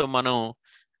 Okay, so మనం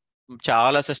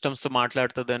చాలా systems తో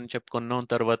మాట్లాడుతుంది అని చెప్పుకున్నాం,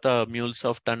 తర్వాత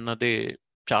MuleSoft అన్నది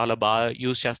చాలా బాగా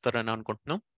యూజ్ చేస్తారని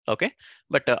అనుకుంటున్నాం. ఓకే,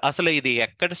 బట్ అసలు ఇది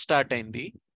ఎక్కడ స్టార్ట్ అయింది,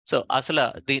 సో అసలు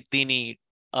దీని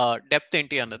డెప్త్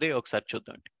ఏంటి అన్నది ఒకసారి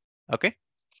చూద్దాం. ఓకే,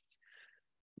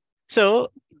 సో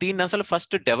దీన్ని అసలు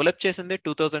ఫస్ట్ డెవలప్ చేసింది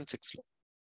 2006 లో.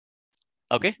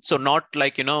 Okay, so not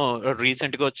like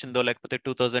recent గా వచ్చిందో లేకపోతే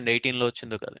 2018 లో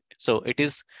వచ్చిందో కదండి. So it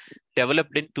is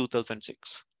developed in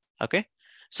 2006. Okay,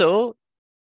 so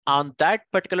on that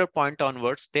particular point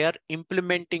onwards they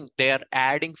are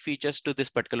adding features to this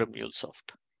particular MuleSoft.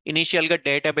 Initial గా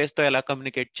డేటాబేస్ తో ఎలా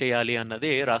కమ్యూనికేట్ చేయాలి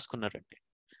అన్నది రాసుకున్నారండి.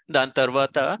 దాని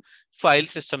తర్వాత ఫైల్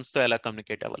సిస్టమ్స్ తో ఎలా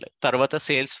కమ్యూనికేట్ అవ్వాలి, తర్వాత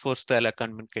సేల్స్ ఫోర్స్ తో ఎలా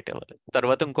కమ్యూనికేట్ అవ్వాలి,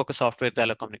 తర్వాత ఇంకొక సాఫ్ట్వేర్ తో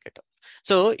ఎలా కమ్యూనికేట్ అవ్వాలి.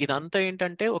 సో ఇదంతా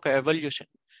ఏంటంటే ఒక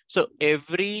evolution. So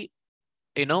every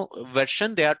version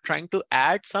they are trying to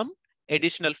add some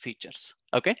additional features.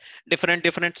 Okay,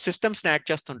 different systems ని యాడ్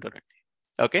చేస్తుంటారండి.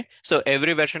 ఓకే, సో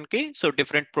ఎవ్రీ వెర్షన్ కి so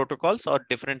different protocols are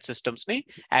different systems ని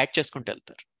యాడ్ చేసుకుంటూ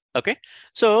వెళ్తారు. ఓకే,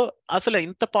 సో అసలు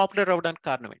ఇంత పాపులర్ అవడానికి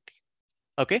కారణం ఏంటి?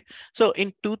 Okay, so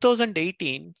in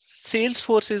 2018 sales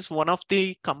force is one of the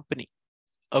company.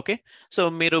 Okay, so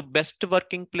మీరు బెస్ట్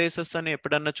వర్కింగ్ ప్లేసెస్ అని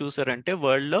ఎప్పుడన్నా చూసారంటే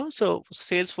వరల్డ్ లో, so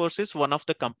sales force is one of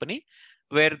the company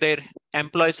wear there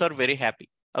employees are very happy.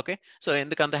 Okay, so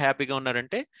ఎందుకు అంత హ్యాపీగా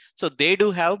ఉన్నారంటే, so they do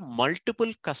have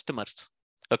multiple customers.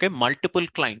 Okay, multiple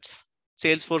clients.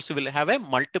 Salesforce will have a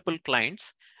multiple clients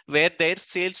where their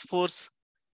Salesforce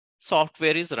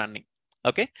software is running.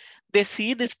 Okay, they see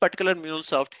this particular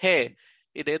MuleSoft, hey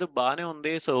ఇదేదో బాగానే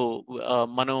ఉంది, so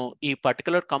మనం ఈ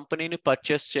particular కంపెనీని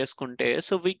పర్చేస్ చేసుకుంటే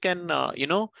so we can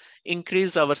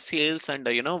increase hour sales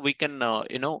and we can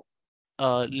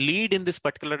lead in this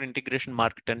particular integration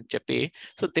market and చెప్పి,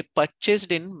 so they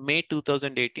purchased in May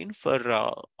 2018 for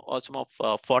awesome of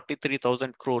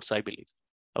 43,000 crores I believe.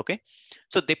 Okay,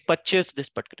 so they purchased this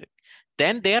particular,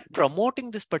 then they are promoting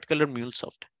this particular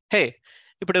MuleSoft. Hey,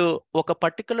 ఇప్పుడు ఒక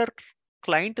particular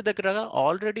client దగ్గర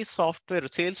already software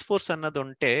sales force అన్నది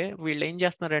ఉంటే వీళ్ళు ఏం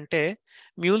చేస్తున్నారంటే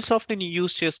MuleSoft ని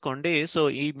use చేసుకోండి, సో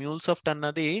ఈ MuleSoft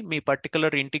అన్నది మీ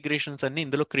పర్టికులర్ ఇంటిగ్రేషన్స్ అన్ని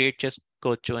ఇందులో క్రియేట్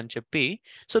చేసుకోవచ్చు అని చెప్పి,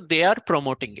 so they are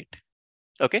promoting it.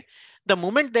 Okay, the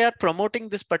moment they are promoting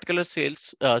this particular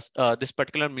this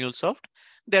particular MuleSoft,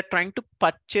 they are trying to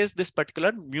purchase this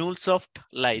particular MuleSoft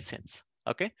license.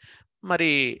 Okay,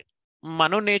 మరి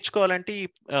మనం నేర్చుకోవాలంటే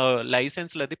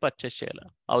లైసెన్స్లు అది పర్చేస్ చేయాలి,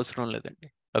 అవసరం లేదండి.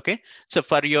 Okay, so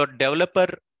for your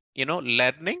developer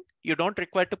learning you don't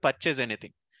require to purchase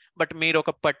anything. But మీరు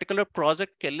ఒక particular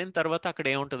ప్రాజెక్ట్కి వెళ్ళిన తర్వాత అక్కడ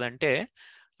ఏముంటుందంటే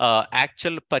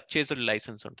యాక్చువల్ పర్చేస్డ్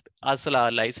లైసెన్స్ ఉంటుంది. అసలు ఆ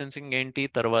లైసెన్సింగ్ ఏంటి,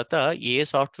 తర్వాత ఏ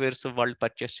సాఫ్ట్వేర్స్ వాళ్ళు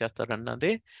పర్చేస్ చేస్తారు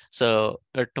అన్నది, so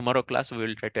tomorrow class we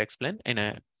will try to explain in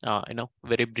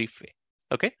very brief way.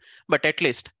 Okay, but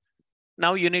at least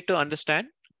now you need to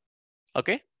understand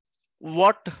okay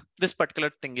what this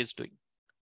particular thing is doing.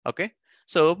 Okay,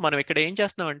 so మనం ఇక్కడ ఏం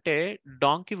చేస్తున్నాం అంటే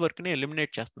donkey work ని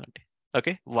eliminate చేస్తున్నాం అండి.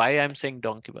 Okay, why I'm saying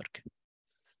donkey work,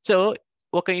 so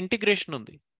ఒక integration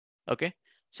ఉంది. Okay,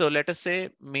 so let's say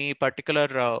me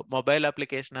particular mobile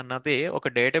application అన్నది ఒక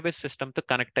డేటాబేస్ సిస్టమ్తో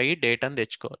కనెక్ట్ అయ్యి డేటాను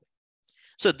తెచ్చుకోవాలి.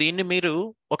 సో దీన్ని మీరు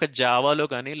ఒక జావాలో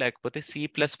కానీ లేకపోతే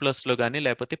C++లో కానీ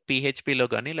లేకపోతే PHPలో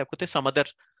కానీ లేకపోతే సమ్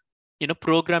అదర్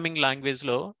ప్రోగ్రామింగ్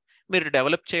లాంగ్వేజ్లో మీరు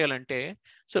డెవలప్ చేయాలంటే,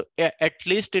 so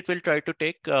at least it will try to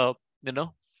take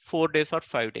 4 days or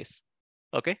 5 days.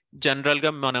 Okay, జనరల్గా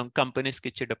మనం కంపెనీస్కి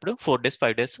ఇచ్చేటప్పుడు 4 days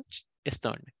 5 days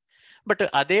ఇస్తామండి. బట్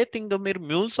అదే థింగ్ మీరు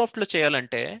MuleSoftలో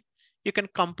చేయాలంటే you can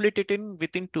complete it in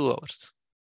within 2 hours.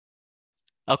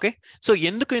 Okay, so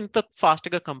ఎందుకు ఇంత ఫాస్ట్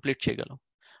గా కంప్లీట్ చేయగలం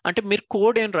అంటే మీరు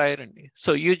కోడ్ ఏం రాయరండి.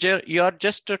 So you are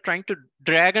just trying to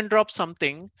drag and drop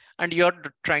something and you are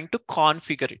trying to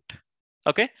configure it.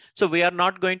 Okay, so we are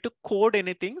not going to code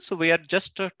anything, so we are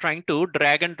just trying to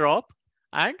drag and drop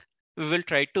and we will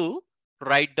try to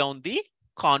write down the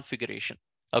configuration.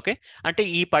 Okay, అంటే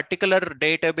ఈ particular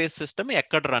database system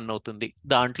ఎక్కడ run అవుతుంది,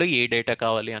 దాంట్లో ఏ data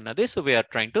కావాలి అన్నది, so we are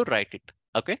trying to right it.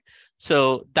 Okay, so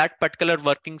that particular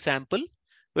working sample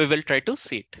we will try to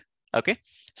see it. Okay,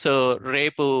 so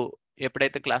రేపు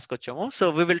ఎప్పుడైతే క్లాస్కి వచ్చామో so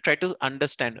we will try to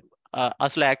understand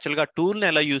అసలు యాక్చువల్గా టూల్ని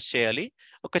ఎలా యూజ్ చేయాలి,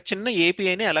 ఒక చిన్న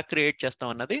ఏపీఐని ఎలా క్రియేట్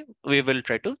చేస్తాం అన్నది we will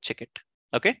try to check it.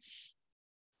 Okay,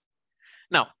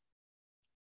 now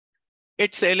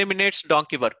it's eliminates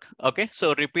donkey work. Okay, so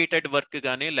repeated work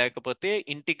కానీ లేకపోతే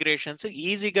ఇంటిగ్రేషన్స్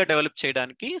ఈజీగా డెవలప్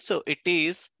చేయడానికి, so it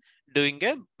is doing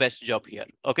a best job here.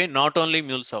 Okay, not only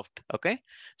MuleSoft. Okay,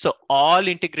 so all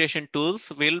integration tools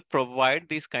will provide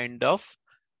this kind of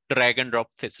drag and drop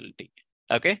facility.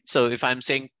 Okay, so if I'm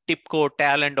saying TIBCO,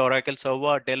 Talent, Oracle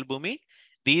Server, Dell Boomi,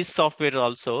 these software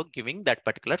also giving that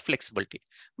particular flexibility.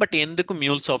 But enduku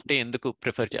MuleSoft enduku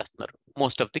prefer chestunaru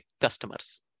most of the customers?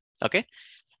 Okay,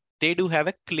 they do have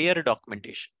a clear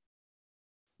documentation.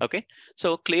 Okay,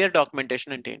 so clear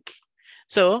documentation ante enti?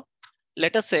 So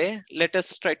let us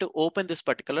try to open this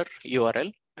particular URL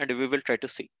and we will try to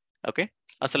see. Okay,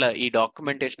 అసలు ఈ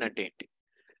documentation అంటే ఏంటి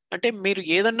అంటే, మీరు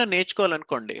ఏదన్నా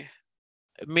నేర్చుకోవాలనుకోండి,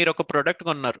 మీరు ఒక product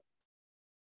కొన్నారు.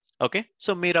 ఓకే,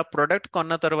 సో మీరు ఆ ప్రోడక్ట్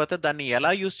కొన్న తర్వాత దాన్ని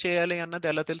ఎలా యూజ్ చేయాలి అన్నది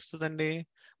ఎలా తెలుస్తుందండి?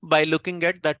 By looking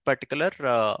at that particular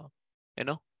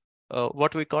you know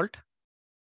what we called,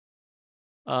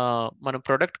 మనం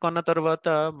ప్రోడక్ట్ కొన్న తర్వాత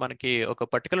మనకి ఒక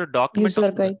పర్టికులర్ డాక్యుమెంట్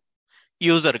వస్తుంది,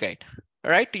 user guide,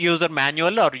 right? User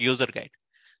manual or user guide.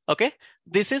 Okay,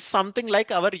 this is something like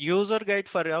our user guide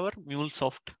for our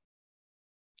MuleSoft.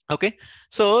 Okay,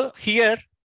 so here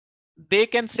they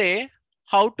can say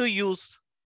how to use,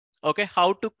 okay, how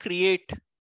to create,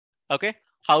 okay,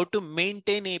 how to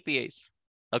maintain APIs.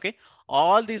 Okay,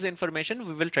 all these information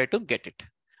we will try to get it.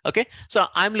 Okay, so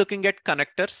I'm looking at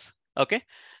connectors. Okay,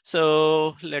 so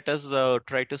let us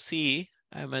try to see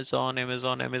Amazon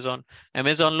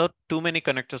lo too many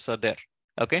connectors are there.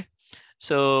 Okay,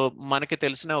 so మనకి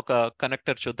తెలిసిన ఒక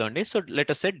connector చూద్దామండి. So let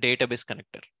us సే database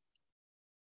connector.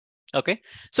 Okay,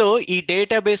 so ఈ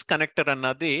database connector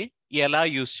అన్నది ఎలా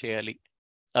use చేయాలి,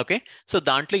 okay, so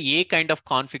దాంట్లో ఏ kind of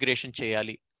configuration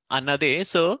చేయాలి అన్నదే.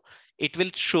 So it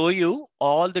will show you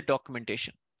all the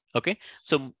documentation. Okay,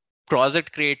 so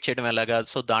project create చేయడం ఎలాగా,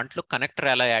 సో దాంట్లో కనెక్టర్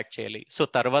ఎలా యాడ్ చేయాలి, సో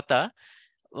తర్వాత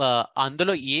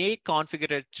అందులో ఏ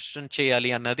కాన్ఫిగరేషన్ చేయాలి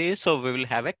అన్నది. So we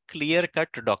will have a clear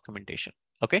cut documentation.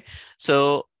 Okay, so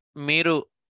మీరు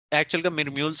యాక్చువల్గా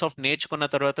మీరు MuleSoft నేర్చుకున్న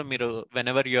తర్వాత మీరు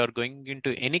whenever you are going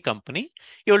into any company,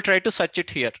 you will try to search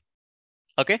it here.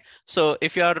 Okay, so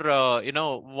if you are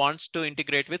wants to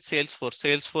integrate with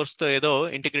Salesforce తో ఏదో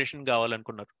integration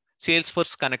కావాలనుకున్నారు,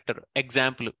 Salesforce connector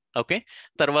example. Okay,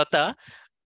 తర్వాత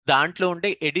దాంట్లో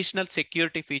ఉండే అడిషనల్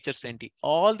సెక్యూరిటీ ఫీచర్స్ ఏంటి,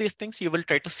 all these things you will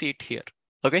try to see it here.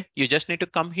 Okay, you just need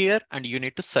to come here and you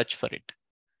need to search for it.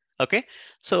 Okay,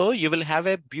 so you will have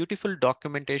a beautiful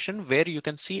documentation where you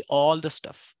can see all the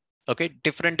stuff. Okay,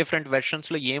 different versions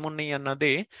lo emunnai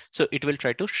annade, so it will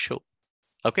try to show.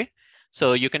 Okay, so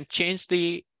you can change the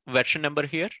version number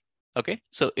here. Okay,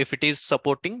 so if it is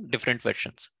supporting different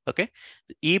versions. Okay,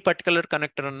 ee particular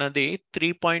connector annadi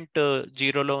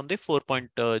 3.0 lo undi,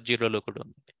 4.0 lo kuda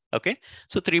undi. Okay,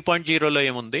 so 3.0 lo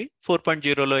emundi,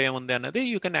 4.0 lo emundi annadi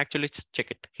you can actually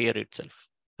check it here itself.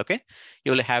 Okay,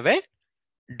 you will have a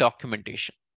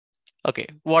documentation. Okay,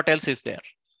 what else is there?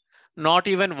 Not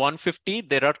even 150,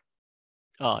 there are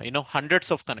hundreds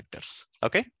of connectors.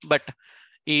 Okay, but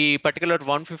ఈ particular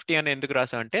 150 అని ఎందుకు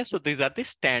రాసా అంటే, so these are the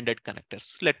standard connectors.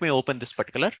 Let me open this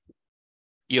particular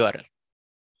URL.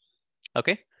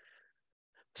 Okay,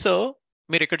 so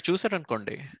మీరు ఇక్కడ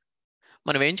చూసారనుకోండి,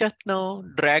 మనం ఏం చేస్తున్నాం,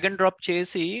 డ్రాగ్ అండ్ డ్రాప్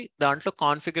చేసి దాంట్లో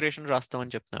కాన్ఫిగరేషన్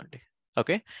రాస్తామని చెప్తున్నాం అండి.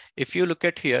 Okay, if you look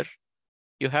at here,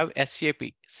 you have SAP,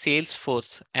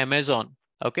 Salesforce, Amazon,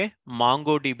 okay,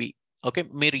 MongoDB. Okay,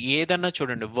 మీరు ఏదన్నా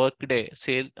చూడండి, work day,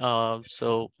 so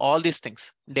all these things,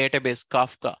 database,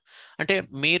 Kafka, అంటే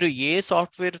మీరు ఏ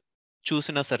సాఫ్ట్వేర్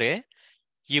చూసినా సరే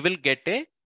you will get a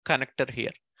connector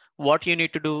here. What you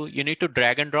need to do, you need to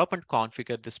drag and drop and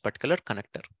configure this particular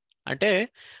connector. అంటే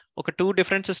ఒక 2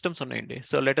 different systems ఉన్నాయండి.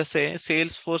 So let us say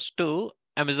Salesforce to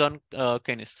Amazon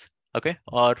Kenis, okay,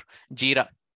 or Jira.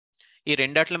 ఈ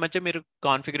రెండాట్ల మధ్య మీరు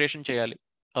configuration చేయాలి.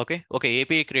 Okay, ఒక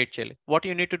API create చేయాలి. What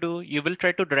you need to do, you will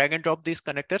try to drag and drop these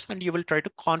connectors and you will try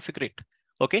to కాన్ఫిగరేట్.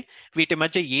 Okay, వీటి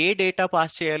మధ్య ఏ data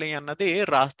pass చేయాలి అన్నది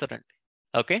రాస్తారండి.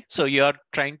 Okay, so you are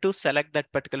trying to select that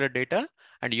particular data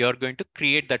and you are going to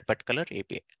create that particular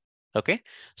API. Okay,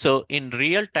 so in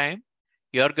real time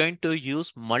you are going to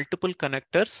use multiple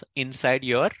connectors inside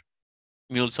your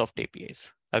MuleSoft APIs.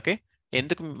 Okay,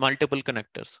 ఎందుకు multiple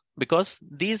connectors? Because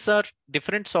these are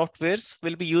different softwares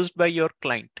will be used by your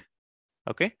client.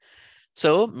 Okay, so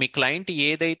me client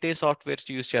ఏదైతే softwares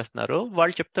use చేస్తున్నారో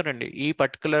వాళ్ళు చెప్తారండి, ఈ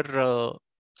particular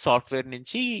software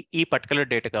నుంచి ఈ particular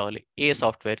data కావాలి ఏ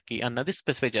software కి అన్నది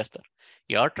స్పెసిఫై చేస్తారు.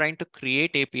 You are trying to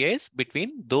create APIs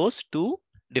between those 2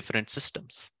 different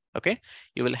systems. Okay,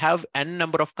 you will have n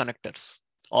number of connectors.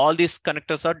 All these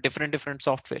connectors are different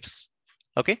softwares.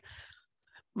 Okay,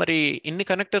 మరి ఇన్ని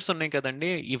connectors ఉన్నాయి కదండి,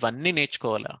 ఇవన్నీ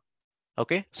నేర్చుకోవాలా?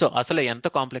 ఓకే, సో అసలు ఎంత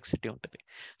కాంప్లెక్సిటీ ఉంటుంది?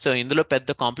 సో ఇందులో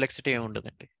పెద్ద కాంప్లెక్సిటీ ఏమి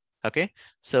ఉండదండి. Okay,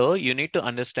 so you need to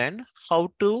understand how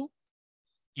to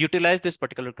utilise this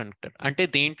particular connector. అంటే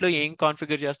దీంట్లో ఏం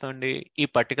కాన్ఫిగర్ చేస్తామండి, ఈ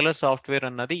పర్టికులర్ సాఫ్ట్వేర్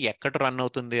అన్నది ఎక్కడ రన్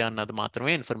అవుతుంది అన్నది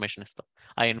మాత్రమే ఇన్ఫర్మేషన్ ఇస్తాం.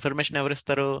 ఆ ఇన్ఫర్మేషన్ ఎవరు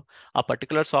ఇస్తారు? ఆ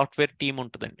పర్టికులర్ సాఫ్ట్వేర్ టీమ్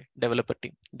ఉంటుందండి, developer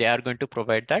team. They are going to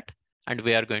provide that and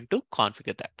we are going to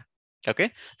configure that. Okay,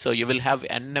 so you will have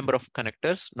n number of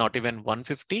connectors, not even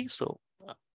 150. So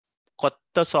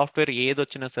కొత్త software ఏది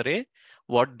వచ్చినా సరే,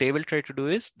 what they will try to do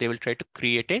is they will try to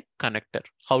create a connector.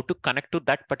 How to connect to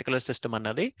that particular system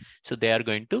అన్నది, so they are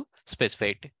going to specify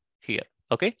it here.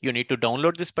 Okay, you need to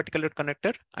download this particular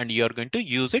connector and you are going to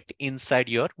use it inside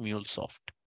your MuleSoft.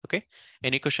 Okay,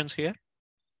 any questions here?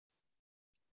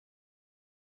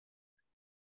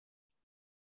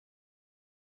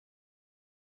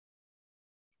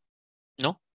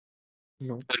 No?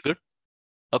 No. Very good.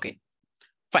 Okay,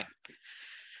 fine.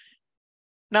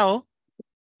 Now,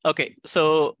 okay, so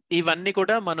ఇవన్నీ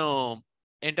కూడా మనం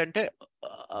ఏంటంటే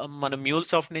మన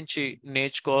MuleSoft నుంచి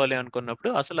నేర్చుకోవాలి అనుకున్నప్పుడు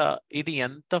అసలు ఇది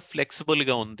ఎంత ఫ్లెక్సిబుల్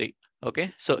గా ఉంది, ఓకే,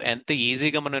 సో ఎంత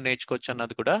ఈజీగా మనం నేర్చుకోవచ్చు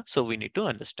అన్నది కూడా, so we need to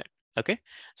understand. Okay,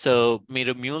 so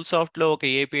మీరు MuleSoft లో ఒక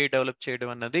ఏపీఐ డెవలప్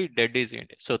చేయడం అన్నది డెడ్ ఈజీ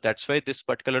అండి. So that's why this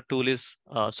particular tool is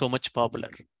so much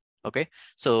popular. Okay,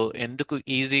 so ఎందుకు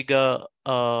ఈజీగా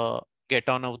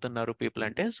గెట్ ఆన్ అవుతున్నారు పీపుల్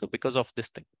అంటే, so because of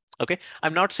this thing. Okay,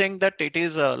 I'm not saying that it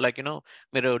is like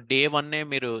మీరు day 1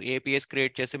 మీరు APS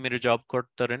create చేసి మీరు job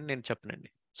కొడతారని నేను చెప్పనండి.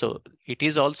 So it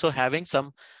is also having some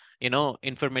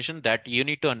information that you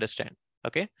need to understand.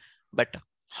 Okay, but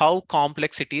how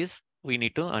complex it is we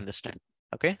need to understand.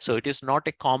 Okay, so it is not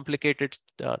a complicated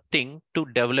thing to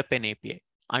develop an API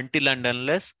until and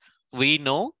unless we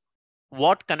know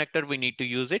what connector we need to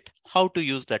use it, how to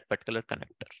use that particular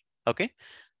connector. Okay,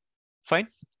 fine.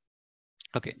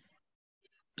 Okay,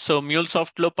 so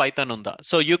MuleSoft lo Python unda,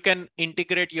 so you can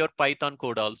integrate your Python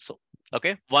code also.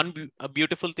 Okay, one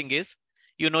beautiful thing is,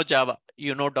 Java,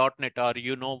 .NET, or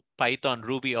Python,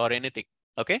 Ruby, or anything.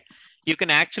 Okay, you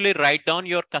can actually write down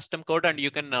your custom code and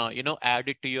you can add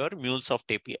it to your MuleSoft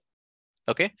API.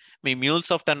 Okay, me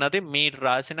MuleSoft అన్నది మీరు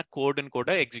రాసిన కోడ్ని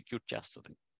కూడా execute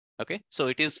చేస్తుంది. Okay, so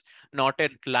it is not a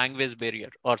language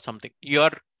barrier or something. You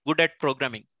are good at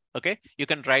programming. Okay, you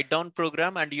can write down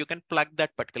program and you can plug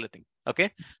that particular thing. Okay,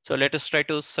 so let us try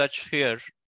to search here.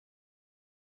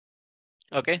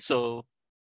 Okay, so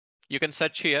you can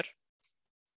search here.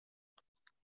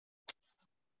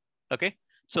 Okay,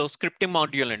 so scripting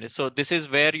module, and so this is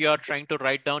where you are trying to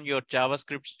write down your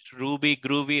JavaScript, Ruby,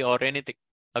 Groovy, or anything.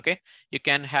 Okay, you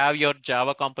can have your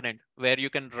Java component where you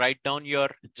can write down your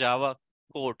Java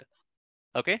code.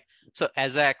 Okay, so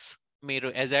Ajax, మీరు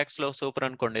Ajax లో super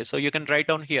అనుకోండి, so you can write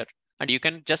down here and you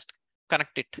can just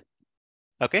connect it.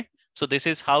 Okay, so this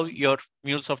is how your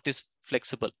MuleSoft is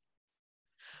flexible.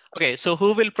 Okay, so who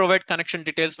will provide connection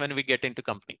details when we get into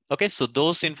company? Okay, so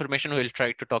those information we'll try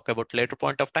to talk about later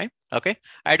point of time. Okay,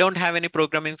 I don't have any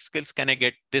programming skills. Can I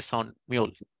get this on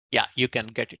Mule? Yeah, you can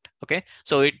get it. Okay,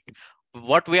 so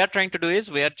what we are trying to do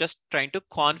is we are just trying to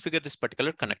configure this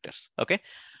particular connectors. Okay,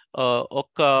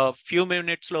 ఒక few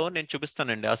minutes లో నేను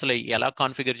చూపిస్తానండి అసలు ఎలా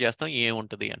configure చేస్తాం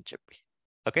ఏముంటుంది అని చెప్పి.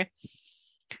 Okay,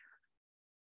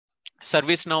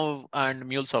 ServiceNow and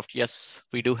MuleSoft, yes,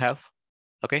 we do have.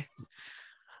 Okay,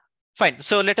 fine.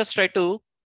 So let us try to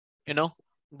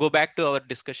go back to our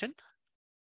discussion.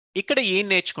 ఇక్కడ ఏం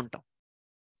నేర్చుకుంటాం?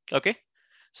 ఓకే,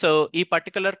 సో ఈ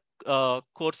పర్టికులర్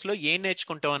కోర్స్లో ఏం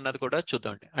నేర్చుకుంటాం అన్నది కూడా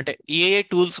చూద్దామండి. అంటే ఏ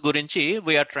టూల్స్ గురించి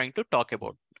we are trying to talk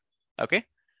about. Okay,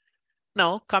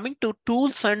 now coming to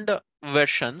tools and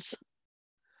versions.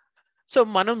 So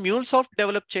మనం MuleSoft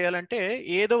డెవలప్ చేయాలంటే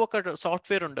ఏదో ఒక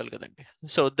సాఫ్ట్వేర్ ఉండాలి కదండి.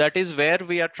 So that is where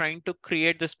we are trying to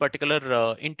create this particular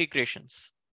integrations.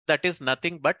 That is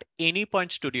nothing but any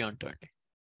point studio అంటండి.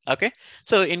 Okay,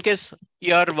 so in case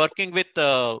you are working with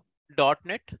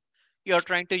 .NET, you are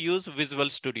trying to use Visual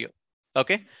Studio.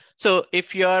 Okay, so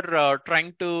if you are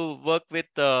trying to work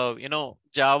with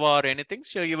Java or anything,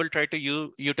 so you will try to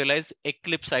utilize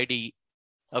Eclipse IDE.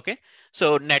 Okay,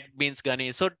 so NetBeans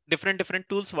gani, so different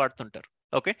tools వాడుతుంటారు.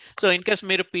 Okay, so in case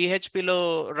మీరు PHP లో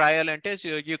రాయాలంటే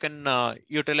you can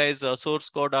utilize source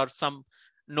code or some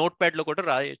notepad లో కూడా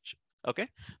రాయొచ్చు. Okay,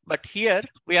 but here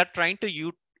we are trying to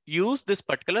use this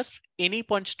particular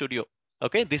AnyPoint Studio.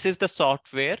 Okay, this is the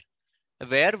software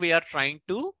where we are trying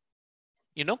to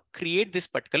create this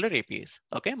particular APIs.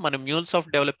 Okay, మనం MuleSoft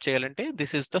develop చేయాలంటే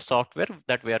this is the software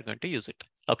that we are going to use it.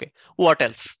 Okay, what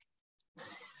else?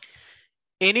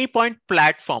 AnyPoint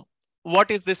platform. What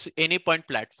is this AnyPoint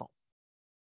platform?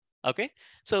 Okay,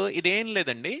 so ఇదేం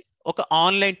లేదండి, ఒక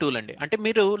online tool అండి. అంటే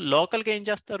మీరు లోకల్గా ఏం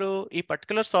చేస్తారు, ఈ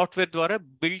పర్టికులర్ సాఫ్ట్వేర్ ద్వారా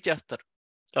బిల్డ్ చేస్తారు.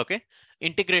 ఓకే,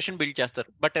 ఇంటిగ్రేషన్ బిల్డ్ చేస్తారు,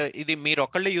 బట్ ఇది మీరు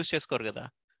ఒక్కళ్ళే యూస్ చేసుకోరు కదా.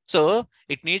 So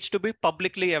it needs to be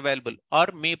publicly available,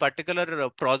 are me particular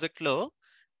project లో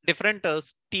డిఫరెంట్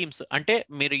టీమ్స్, అంటే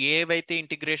మీరు ఏవైతే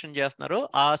ఇంటిగ్రేషన్ చేస్తున్నారో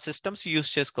ఆ సిస్టమ్స్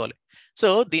యూస్ చేసుకోవాలి. సో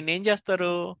దీన్ని ఏం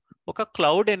చేస్తారు, ఒక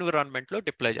క్లౌడ్ ఎన్విరాన్మెంట్ లో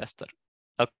డిప్లాయ్ చేస్తారు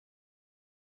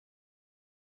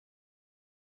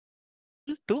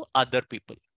to other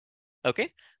people. Okay,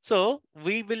 so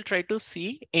we will try to see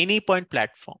any point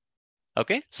platform.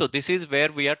 Okay, so this is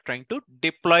where we are trying to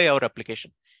deploy hour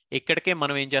application. ఇక్కడికే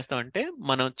మనం ఏం చేస్తామంటే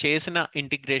మనం చేసిన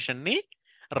ఇంటిగ్రేషన్ ని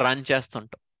రన్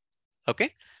చేస్తుంటాం. Okay,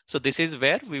 so this is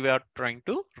where we are trying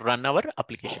to run our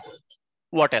application.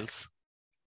 What else?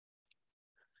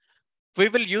 We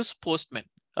will use Postman.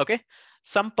 Okay,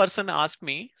 some person asked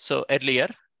me so earlier,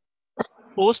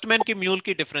 Postman కి Mule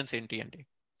కి డిఫరెన్స్ ఏంటి అండి?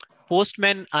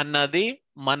 పోస్ట్మెన్ అన్నది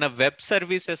మన వెబ్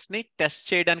సర్వీసెస్ ని test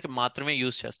చేయడానికి మాత్రమే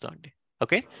use చేస్తామండి.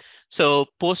 Okay, so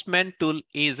postmen tool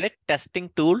is a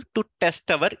testing tool to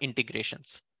test our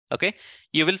integrations. Okay,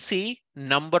 you will see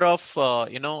number of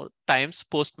times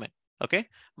Postman. Okay,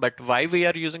 but why we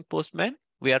are using Postman?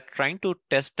 We are trying to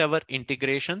test our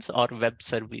integrations or web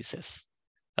services.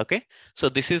 Okay, so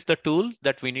this is the tool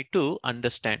that we need to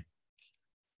understand.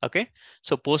 Okay,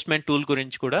 so postmen tool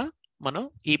గురించి కూడా మనం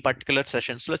ఈ particular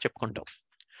sessions లో చెప్పుకుంటాం.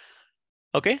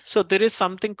 Okay, so there is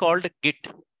something called Git.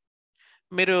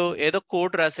 మీరు ఏదో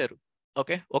code రాశారు,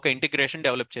 okay, ఒక ఇంటిగ్రేషన్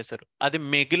డెవలప్ చేశారు, అది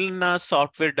మిగిలిన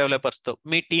సాఫ్ట్వేర్ డెవలపర్స్ తో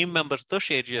మీ టీమ్ మెంబర్స్ తో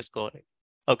షేర్ చేసుకోవాలి.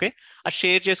 ఓకే, ఆ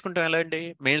షేర్ చేసుకుంటాం ఎలా అండి?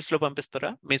 మెయిల్స్ లో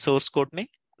పంపిస్తారా మీ సోర్స్ కోడ్ ని?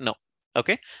 నో.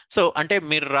 ఓకే, సో అంటే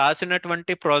మీరు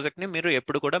రాసినటువంటి ప్రాజెక్ట్ ని మీరు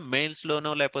ఎప్పుడు కూడా మెయిల్స్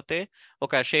లోనో లేకపోతే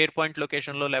ఒక షేర్ పాయింట్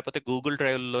లొకేషన్ లో లేకపోతే గూగుల్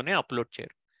డ్రైవ్ లోనే అప్లోడ్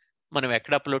చేయరు. మనం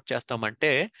ఎక్కడ అప్లోడ్ చేస్తామంటే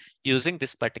using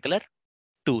this particular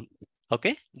tool.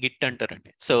 Okay, Git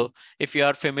అంటారండి. So if you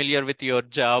are familiar with your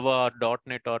Java are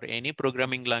 .NET or any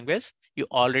programming language, you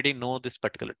already no this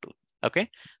particular tool. Okay,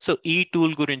 so ఈ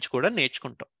tool గురించి కూడా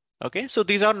నేర్చుకుంటాం. Okay, so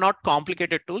these are not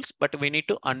complicated tools, but we need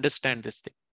to understand this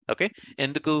thing. Okay,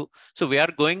 ఎందుకు? So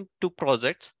we are going to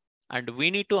projects and we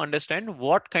need to understand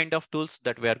what kind of tools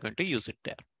that we are going to use it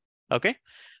there. Okay,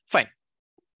 fine.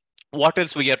 What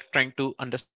else we are trying to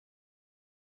understand?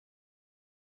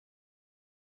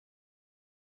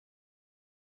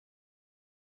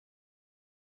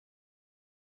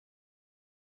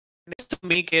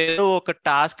 మీకు ఏదో ఒక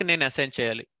task నేను assign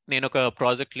చేయాలి. నేను ఒక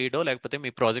project లీడో లేకపోతే మీ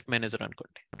project manager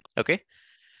అనుకోండి. Okay,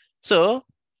 so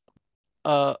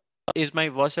is my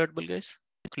voice audible guys?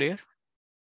 Clear?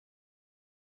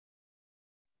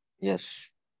 Yes.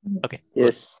 Okay,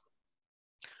 Yes.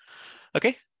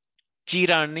 Okay,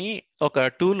 జీరా అని ఒక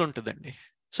టూల్ ఉంటుందండి.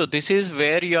 So this is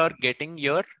where you are getting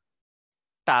your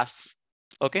task.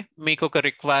 Okay, మీకు ఒక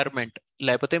రిక్వైర్మెంట్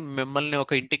లేకపోతే మిమ్మల్ని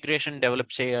ఒక ఇంటిగ్రేషన్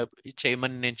డెవలప్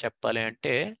చేయమని నేను చెప్పాలి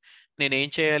అంటే నేను ఏం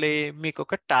చేయాలి? మీకు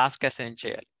ఒక టాస్క్ అసైన్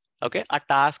చేయాలి. ఓకే, ఆ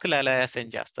టాస్క్లు ఎలా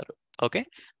అసైన్ చేస్తారు? Okay,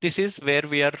 this is where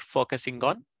we are focusing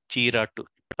on jeera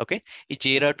tool. Okay, ఈ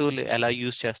జీరా టూల్ ఎలా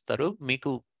యూజ్ చేస్తారు,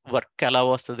 మీకు వర్క్ ఎలా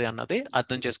వస్తుంది అన్నది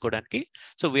అర్థం చేసుకోవడానికి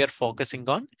so we are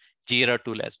focusing on jeera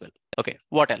tool as well. Okay,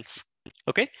 what else?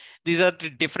 Okay, these are the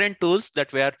different tools that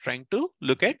we are trying to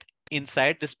look at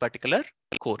inside this particular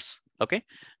course. Okay,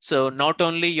 so not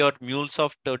only your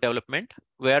MuleSoft development,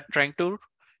 we are trying to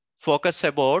focus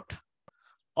about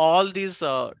all these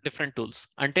different tools.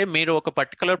 అంటే మీరు ఒక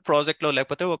particular project లో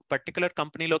లేకపోతే ఒక particular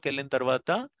కంపెనీలోకి వెళ్ళిన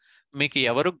తర్వాత మీకు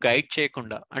ఎవరు గైడ్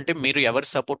చేయకుండా, అంటే మీరు ఎవరి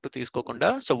సపోర్ట్ తీసుకోకుండా,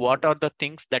 so what are the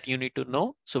things that you need to know,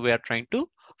 so we are trying to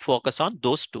focus on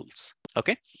those tools.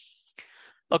 Okay,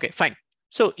 okay, fine.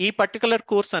 So ఈ పర్టికులర్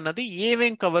కోర్స్ అన్నది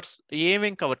ఏమేం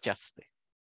కవర్ చేస్తుంది?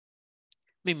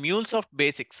 మీ MuleSoft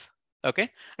బేసిక్స్. ఓకే,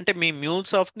 అంటే మీ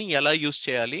MuleSoft ని ఎలా యూస్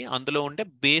చేయాలి, అందులో ఉండే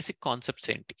బేసిక్ కాన్సెప్ట్స్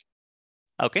ఏంటి?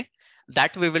 Okay,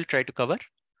 that we will try to cover.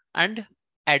 And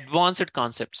advanced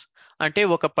concepts, అంటే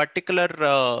ఒక పర్టికులర్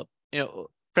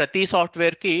ప్రతి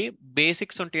సాఫ్ట్వేర్ కి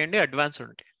బేసిక్స్ ఉంటాయండి, అడ్వాన్స్డ్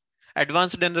ఉంటాయి.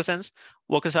 అడ్వాన్స్డ్ ఇన్ ద సెన్స్,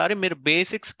 ఒకసారి మీరు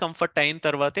బేసిక్స్ కంఫర్ట్ అయిన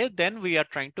తర్వాతే then we are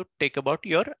trying to take about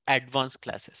your advance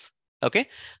classes. Okay,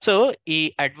 so ఈ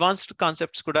అడ్వాన్స్డ్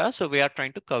కాన్సెప్ట్స్ కూడా so we are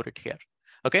trying to cover it here.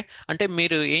 Okay, అంటే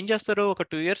మీరు ఏం చేస్తారు, ఒక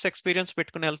 2 years ఎక్స్పీరియన్స్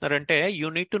పెట్టుకుని వెళ్తున్నారంటే you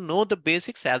need to know the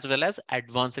basics as well as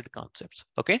advanced concepts.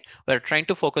 Okay, we are trying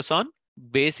to focus on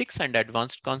basics and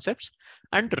advanced concepts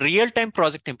and real time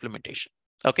project implementation.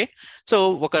 Okay, so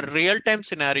ఒక real time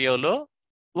సినారియోలో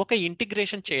ఒక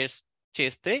integration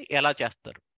చేస్తే ఎలా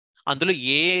చేస్తారు, అందులో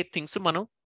ఏ things మనం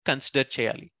consider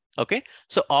చేయాలి. Okay,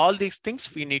 so all these things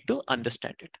we need to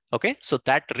understand it. Okay, so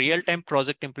that real time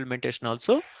project implementation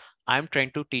also I'm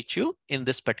trying to teach you in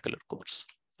this particular course.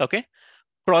 Okay,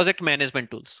 project management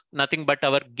tools, nothing but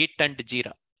our Git and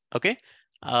Jira. Okay,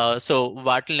 so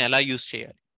వాటిని ఎలా use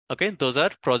చేయాలి? Okay, those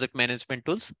are project management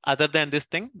tools. Other than this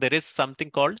thing, there is something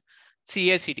called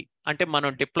CI/CD. అంటే మనం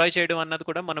deploy చేయడం అన్నది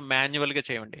కూడా మనం manual గా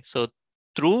చేయండి. So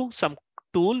through some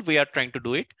tool we are trying to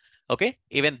do it. Okay,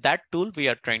 even that tool we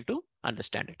are trying to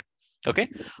understand it. Okay,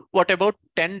 what about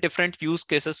 10 different use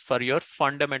cases for your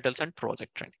fundamentals and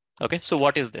project training? Okay, so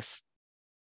what is this?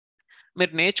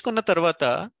 మీరు నేర్చుకున్న తర్వాత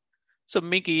so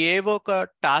మీకు ఏవో ఒక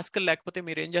task లేకపోతే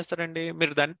మీరు ఏం చేస్తారండి,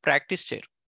 మీరు దాన్ని ప్రాక్టీస్ చేయరు.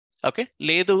 ఓకే,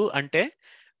 లేదు అంటే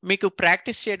మీకు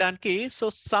ప్రాక్టీస్ చేయడానికి so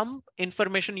some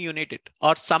information unit it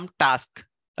or some task.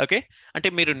 Okay, అంటే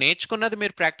మీరు నేర్చుకున్నది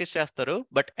మీరు ప్రాక్టీస్ చేస్తారు,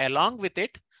 but along with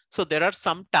it so there are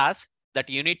some task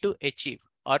that you need to achieve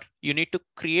are you need to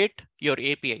create your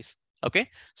APIs. Okay,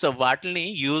 so వాటిని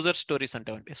user stories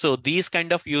అంటామండి. So these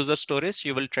kind of user stories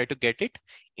you will try to get it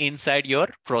inside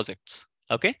your projects.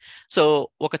 Okay, so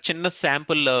ఒక చిన్న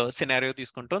sample scenario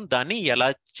తీసుకుంటాం, దాన్ని ఎలా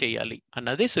చేయాలి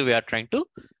అన్నది. So we are trying to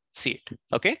see it.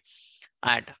 Okay,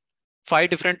 and 5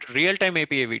 different real-time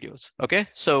API videos. Okay,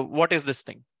 so what is this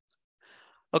thing?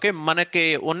 Okay, మనకి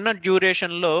ఉన్న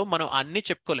duration లో మనం అన్ని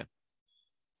చెప్పుకోలేం.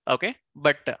 Okay,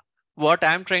 but what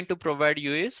I'm trying to provide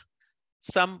you is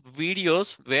some videos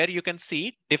where you can see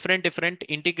different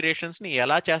integrations ni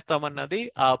ఎలా చేస్తామన్నది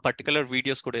ఆ particular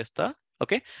videos కూడా ఇస్తా.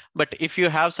 Okay, but if you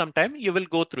have some time you will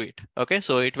go through it. Okay,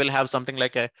 so it will have something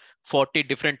like a 40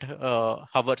 different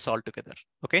hours altogether.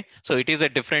 Okay, so it is a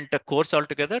different course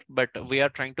altogether, but we are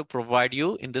trying to provide you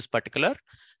in this particular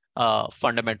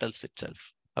fundamentals itself.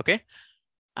 Okay,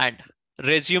 and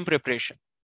resume preparation.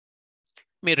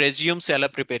 Me resumes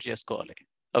ఎలా prepare చేసుకోవాలి,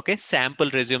 okay,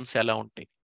 sample resumes ఎలా ఉంటాయి,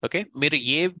 okay, మీరు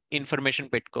ఏ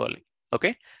information పెట్టుకోవాలి,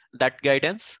 okay, that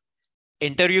guidance,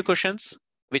 interview questions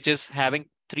which is having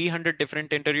 300 different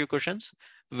interview questions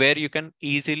where you can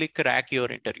easily crack your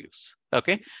interviews.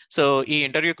 Okay, so ఈ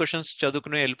interview questions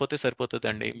చదువుకుని వెళ్ళిపోతే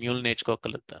సరిపోతుందండి, mule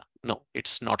నేర్చుకోగలుగుతా? No,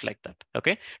 it's not like that.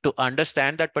 Okay, to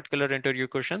understand that particular interview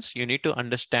questions you need to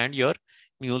understand your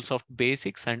MuleSoft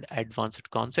basics and advanced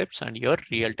concepts and your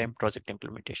real-time project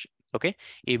implementation. Okay,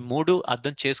 ఈ మూడు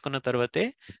అర్థం చేసుకున్న తర్వాతే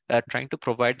trying to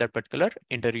provide that particular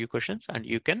interview questions and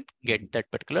you can get that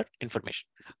particular information.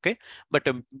 Okay, but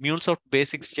MuleSoft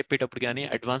basics చెప్పేటప్పుడు కానీ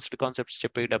advanced concepts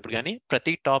చెప్పేటప్పుడు కానీ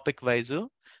ప్రతి టాపిక్ వైజ్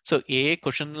సో ఏ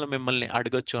క్వశ్చన్లు మిమ్మల్ని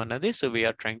అడగొచ్చు అన్నది so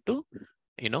we are trying to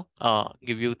you know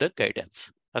give you the guidance.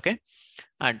 Okay,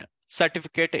 and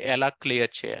certificate ఎలా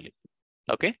క్లియర్ చేయాలి,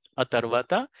 ఓకే, ఆ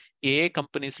తర్వాత ఏ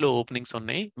కంపెనీస్ లో ఓపెనింగ్స్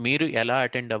ఉన్నాయి, మీరు ఎలా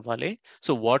అటెండ్ అవ్వాలి,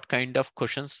 so what kind of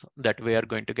questions that we are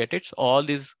going to get it, all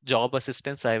these job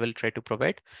assistance I will try to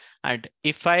provide. And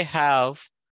if I have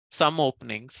some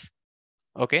openings,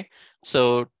 okay, so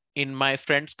in my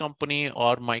friend's company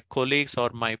or my colleagues or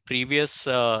my previous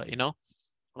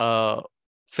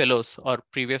fellows or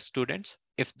previous students,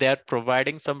 if they are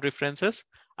providing some references,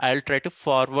 I'll try to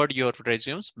forward your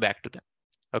resumes back to them.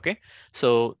 Okay, so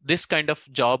this kind of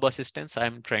job assistance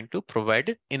I'm trying to provide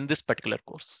in this particular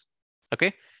course.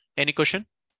 Okay, any question?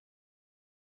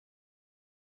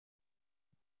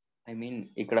 I mean,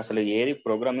 ఇక్కడ అసలు ఏది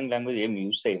programming language ఏం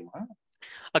use చేయమా?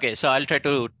 Okay, so I'll try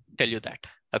to tell you that.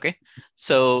 Okay,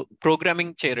 so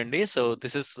programming చేయండి. So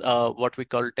this is what we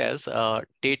call it as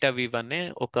data weave అనే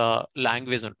ఒక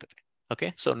language ఉంటుంది. Okay,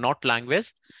 so not language.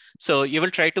 So you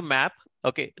will try to map.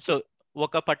 Okay, so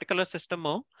ఒక particular system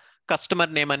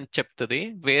customer name అని చెప్తుంది,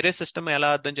 వేరే system ఎలా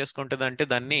అర్థం చేసుకుంటుంది అంటే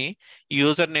దాన్ని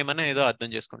యూజర్ నేమ్ అని ఏదో అర్థం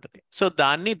చేసుకుంటుంది. సో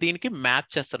దాన్ని దీనికి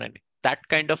మ్యాప్ చేస్తారండి. That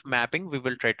kind of mapping we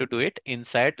will try to do it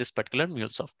inside this particular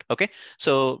MuleSoft. Okay,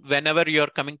 so whenever you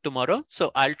are coming tomorrow, so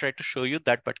I'll try to show you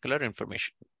that particular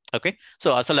information. Okay, so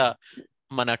asala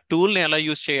mana tool ni ela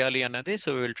use cheyali anadi, so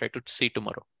we will try to see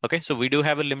tomorrow. Okay, so we do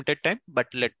have a limited time, but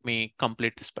let me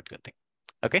complete this particular thing.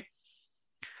 Okay,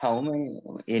 How many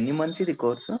ఎన్ని months ఇది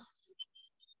course?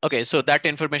 okay, so that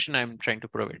information I'm trying to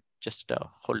provide. Just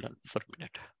hold on for a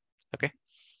minute. Okay,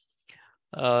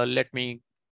 let me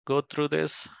go through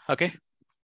this. Okay,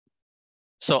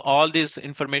 so all this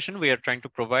information we are trying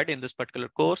to provide in this particular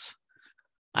course,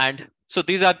 and so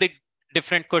these are the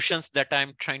different questions that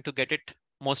I'm trying to get it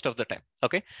most of the time.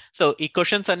 Okay, so ee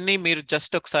questions anni meer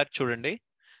just okkar chudandi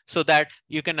so that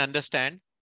you can understand,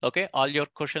 okay, all your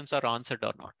questions are answered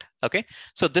or not. Okay,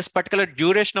 so this particular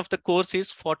duration of the course is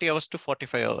 40 hours to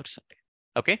 45 hours.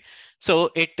 Okay, so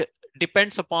it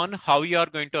depends upon how you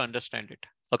are going to understand it.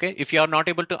 Okay, if you are not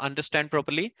able to understand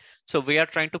properly, so we are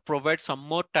trying to provide some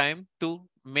more time to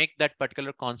make that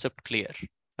particular concept clear.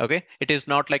 Okay, it is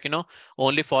not like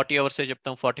only 40 hours e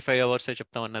cheptam 45 hours e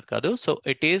cheptam annadu kaadu. So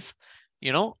it is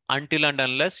until and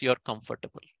unless you're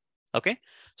comfortable. Okay,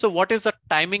 so what is the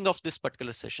timing of this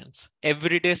particular sessions?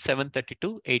 Every day 7:30 to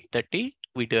 8:30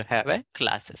 we do have a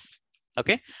classes.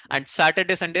 Okay, and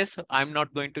Saturday, Sundays, I'm not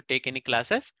going to take any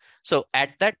classes. So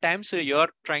at that time, so you're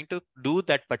trying to do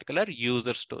that particular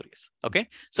user stories. Okay,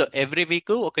 so every week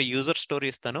oka user story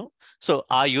istanu. So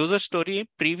our user story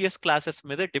previous classes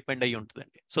మీద depend అయ్యి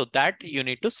ఉంటుందండి. So that you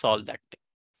need to solve that thing.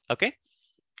 Okay,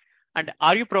 and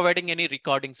are you providing any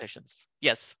recording sessions?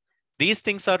 Yes, these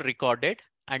things are recorded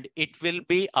and it will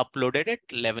be uploaded at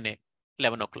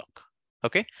 11 o'clock.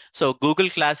 Okay, so Google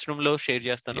Classroom lo share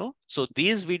chestanu. So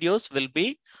these videos will be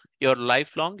your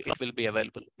lifelong. It will be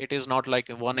available. It is not like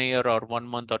 1 year or 1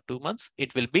 month or 2 months.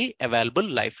 It will be available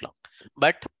lifelong.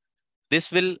 But this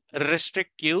will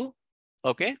restrict you,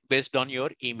 okay, based on your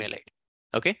email ID.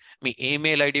 Okay, me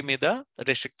email ID మీద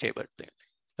restrict చేయబడుతుంది.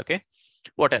 Okay,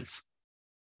 what else?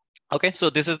 Okay, so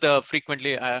this is the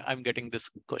frequently I'm getting this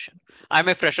question. I'm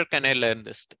a fresher, can I learn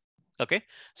this? Okay,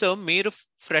 so మీరు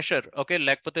fresher, okay,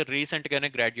 లేకపోతే recent గానే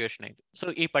graduation అయింది. So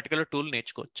ఈ particular tool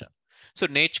నేర్చుకోవచ్చా? So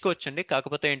నేర్చుకోవచ్చండి.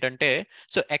 కాకపోతే ఏంటంటే,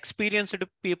 so experienced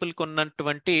పీపుల్కి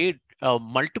ఉన్నటువంటి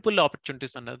multiple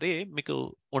opportunities అన్నది మీకు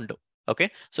ఉండవు. Okay,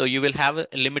 so you will have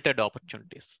limited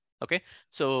opportunities. Okay,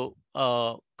 so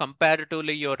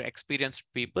comparatively your experienced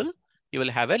people you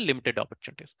will have a limited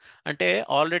opportunities. అంటే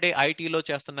ఆల్రెడీ ఐటీలో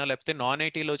చేస్తున్నా లేకపోతే నాన్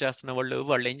ఐటీలో చేస్తున్న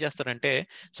వాళ్ళు ఏం చేస్తారంటే,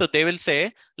 so they will say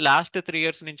last 3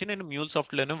 years నుంచి నేను మ్యూల్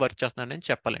సాఫ్ట్వేర్లోనే వర్క్ చేస్తున్నానని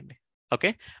చెప్పాలండి.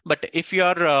 Okay, but if you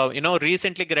are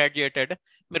recently graduated,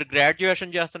 మీరు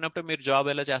గ్రాడ్యుయేషన్ చేస్తున్నప్పుడు మీరు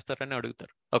జాబ్ ఎలా చేస్తారని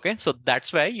అడుగుతారు. Okay, so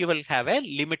that's why you will have a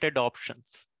limited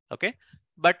options. Okay,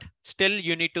 but still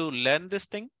you need to learn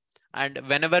this thing, and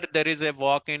whenever there is a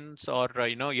walk-ins or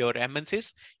your MNCs,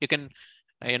 you can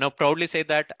proudly say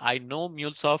that I know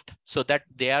MuleSoft, so that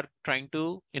they are trying to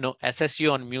assess you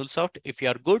on MuleSoft. If you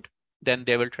are good, then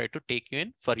they will try to take you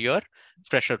in for your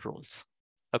fresher roles.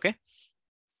 Okay,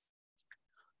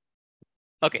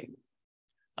 okay,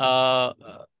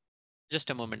 just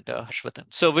a moment, Harshvardhan.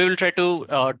 So we will try to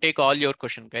take all your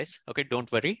question, guys. Okay,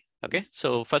 don't worry. Okay, so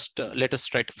first let us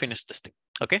try to finish this thing.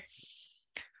 Okay,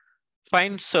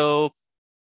 fine. So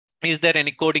is there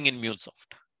any coding in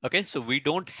MuleSoft? Okay, so we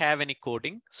don't have any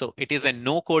coding. So it is a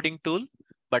no coding tool,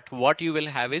 but what you will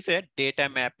have is a data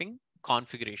mapping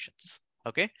configurations.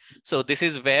 Okay, so this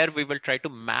is where we will try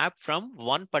to map from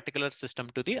one particular system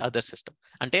to the other system.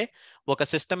 Ante oka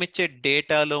system iche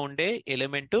data lo unde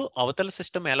element avatala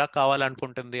system ela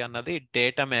kavalanuntuntundi annadi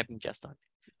data mapping chestam.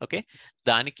 Okay,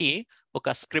 daniki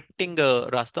oka scripting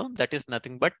rastam, that is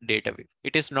nothing but data view.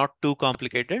 It is not too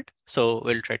complicated, so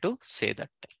we'll try to say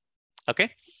that thing. Okay,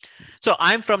 so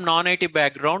I'm from non-IT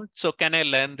background, so can I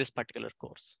learn this particular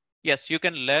course? Yes, you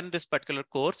can learn this particular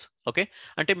course. Okay,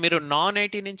 అంటే మీరు non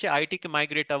IT నుంచి ఐటీకి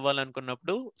migrate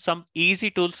అవ్వాలనుకున్నప్పుడు some easy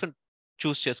tools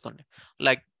choose చేసుకోండి,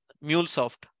 like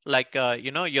MuleSoft, like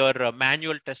your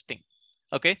manual testing.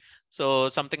 Okay, so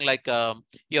something like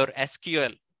your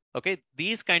SQL. Okay,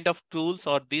 these kind of tools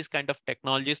or these kind of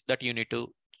technologies that you need to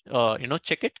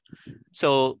check it. So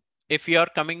if you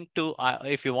are coming to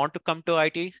if you want to come to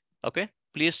IT, okay,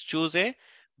 please choose a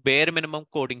bare minimum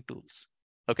coding tools.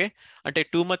 Okay, అంటే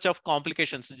too much of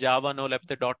complications, Java no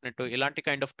లేకపోతే .NET ఇలాంటి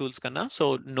kind of tools కన్నా, so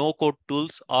no code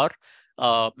tools or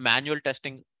manual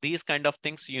testing, these kind of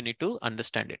things you need to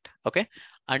understand it. Okay,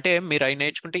 అంటే మీరు అవి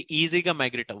నేర్చుకుంటే ఈజీగా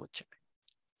migrate అవ్వచ్చు.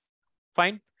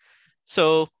 Fine, so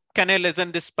can I listen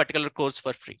this particular course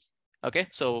for free? Okay,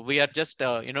 so we are just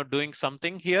doing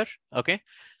something here. Okay,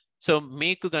 so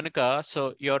meeku ganuka, so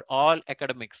your all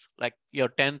academics, like your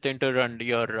 10th inter and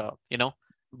your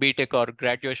BTech or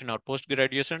graduation or post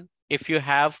graduation, if you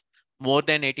have more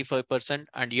than 85%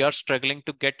 and you are struggling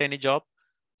to get any job,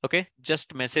 okay, just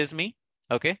message me.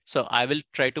 Okay, so I will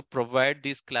try to provide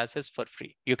these classes for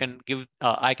free. You can give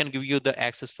I can give you the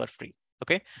access for free.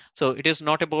 Okay, so it is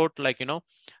not about like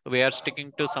we are sticking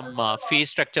to some fee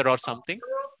structure or something.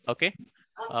 Okay,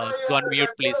 go on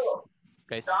mute please,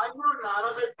 guys.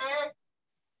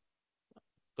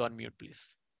 Go on mute please.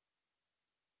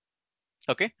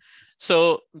 Okay, so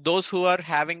those who are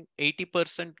having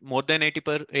 80%, more than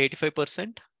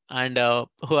 85%, and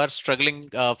who are struggling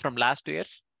from last 2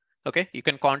 years, okay, you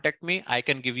can contact me. I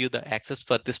can give you the access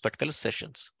for this particular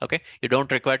sessions. Okay, you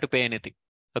don't require to pay anything.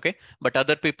 Okay, but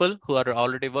other people who are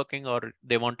already working or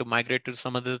they want to migrate to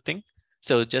some other thing,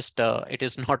 so just it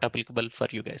is not applicable for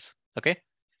you guys. Okay,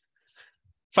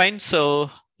 fine, so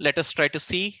let us try to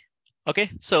see. Okay,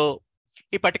 so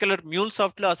ఈ particular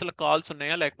MuleSoft లో అసలు calls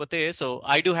ఉన్నాయా లేకపోతే, so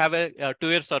I do have a 2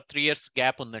 years or 3 years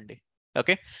gap ఉందండి.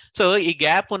 Okay, so ఈ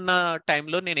gap ఉన్న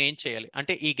టైంలో నేను ఏం చేయాలి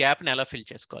అంటే, ఈ గ్యాప్ని ఎలా ఫిల్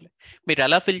చేసుకోవాలి? మీరు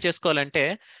ఎలా ఫిల్ చేసుకోవాలంటే,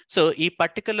 సో ఈ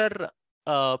పర్టికులర్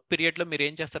పీరియడ్ లో మీరు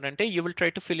ఏం చేస్తారంటే, you will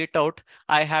try to fill it out.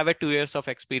 I have a 2 years of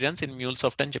experience in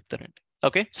MuleSoft అని చెప్తారండి.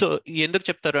 Okay, so ఎందుకు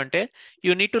చెప్తారు అంటే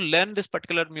you need to learn this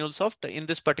particular MuleSoft in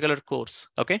this particular course.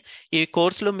 Okay, ఈ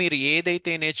కోర్సులో మీరు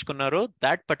ఏదైతే నేర్చుకున్నారో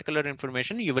that particular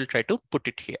information you will try to put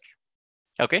it here.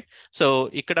 Okay, so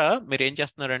ఇక్కడ మీరు ఏం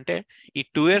చేస్తున్నారంటే ఈ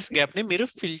 2 years గ్యాప్ ని మీరు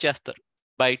ఫిల్ చేస్తారు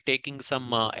by taking some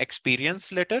experience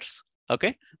letters.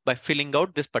 Okay, by filling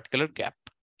out this particular gap.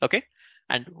 Okay,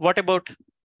 and what about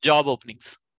job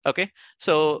openings? Okay,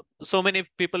 so many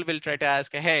people will try to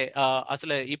ask, హే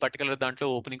అసలు ఈ పర్టికులర్ దాంట్లో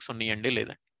ఓపెనింగ్స్ ఉన్నాయండి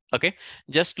లేదండి. Okay,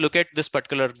 just look at this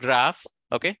particular graph.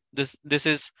 Okay, this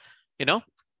is you know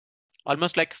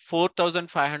almost like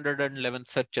 4,511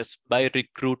 searches by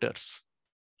recruiters.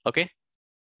 Okay,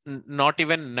 not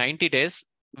even 90 days,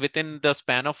 within the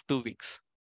span of 2 weeks.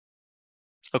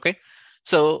 Okay,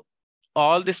 so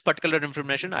all this particular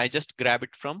information I just grab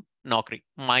it from Naukri,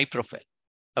 my profile.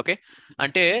 Okay,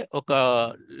 ante oka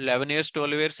 11 years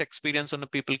 12 years experience on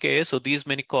the people ke, so these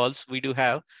many calls we do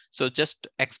have, so just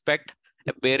expect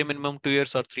a bare minimum 2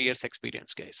 years or 3 years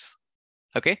experience, guys.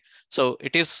 Okay, so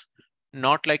it is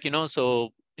not like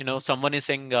someone is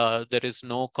saying there is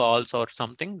no calls or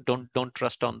something. Don't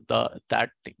trust on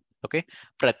that thing. Okay,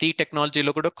 ప్రతి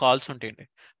టెక్నాలజీలో కూడా calls ఉంటాయండి.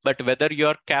 But whether you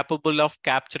are capable of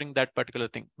capturing that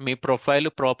particular thing, me profile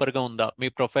proper గా ఉందా, మీ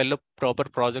ప్రొఫైల్లో proper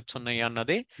projects ఉన్నాయా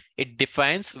అన్నది it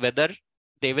defines whether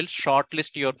they will short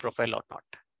list your profile are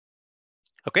not.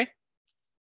 Okay,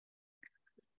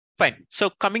 fine. So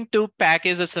coming to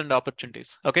packages and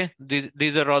opportunities. Okay,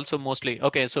 these are also mostly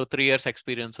okay. So 3 years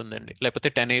experience undandi, లేకపోతే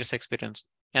 10 years experience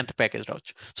ఎంత package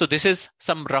రావచ్చు. So this is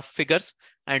some rough figures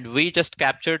and we just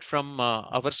captured from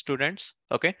our students.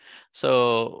 Okay, so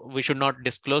we should not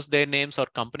disclose their names or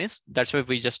companies. That's why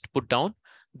we just put down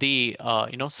the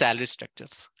salary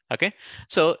structures. Okay,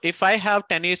 so if I have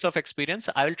 10 years of experience,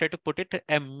 I will try to put it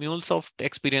a MuleSoft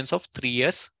experience of 3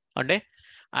 years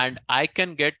and I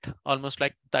can get almost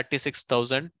like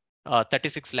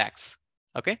 36 lakhs.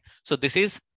 Okay, so this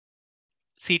is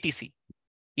CTC,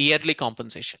 yearly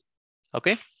compensation.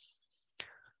 Okay,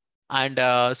 and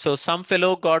so some fellow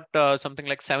got something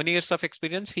like 7 years of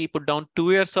experience. He put down 2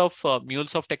 years of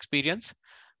MuleSoft experience,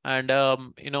 and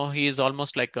he is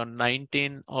almost like a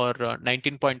 19 or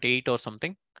 19.8 or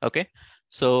something. Okay,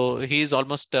 so he is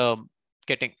almost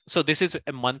getting, so this is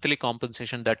a monthly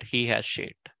compensation that he has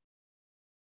shared.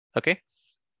 Okay,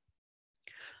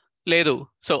 లేదు,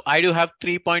 so I do have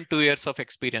 3.2 years of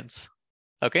experience.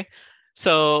 Okay,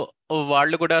 so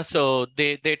వాళ్ళు కూడా so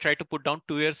they try to put down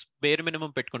 2 years bare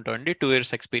minimum పెట్టుకుంటామండి, 2 years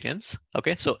experience.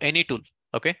 Okay, so any tool.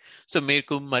 Okay, so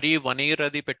మీకు మరి 1 year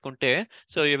అది పెట్టుకుంటే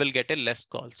so you will get a less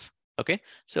calls. Okay,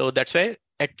 so that's why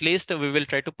at least we will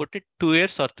try to put it 2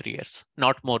 years or 3 years,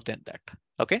 not more than that.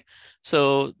 Okay, so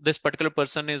this particular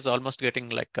person is almost getting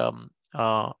like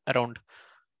around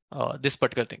this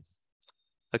particular thing.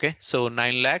 Okay, so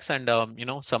 9 lakhs and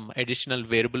some additional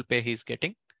variable pay he's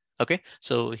getting. Okay,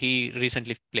 so he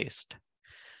recently placed.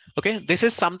 Okay, this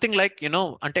is something like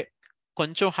అంటే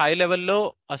కొంచెం high లెవెల్లో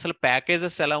అసలు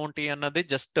packages ఎలా ఉంటాయి అన్నది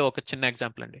just ఒక చిన్న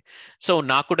example అండి. సో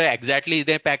నాకు కూడా ఎగ్జాక్ట్లీ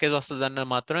ఇదే ప్యాకేజ్ వస్తుంది అన్న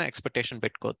మాత్రం ఎక్స్పెక్టేషన్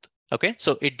పెట్టుకోవద్దు. Okay,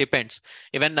 so it depends.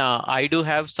 Even I do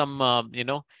have some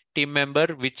team member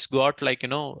which got like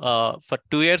for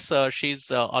 2 years she's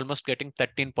almost getting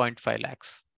 13.5 lakhs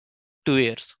 2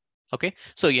 years. Okay,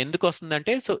 so ఎందుకు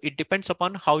వస్తుందంటే so it depends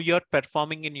upon how you are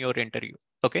performing in your interview.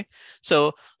 Okay, so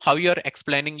how you are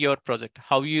explaining your project,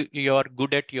 how you are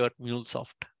good at your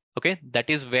MuleSoft. Okay, that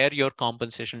is where your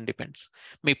compensation depends.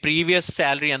 Me previous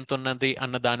salary ఎంత ఉన్నది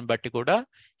అన్న దాన్ని బట్టి కూడా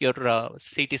your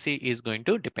CTC is going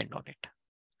to depend on it.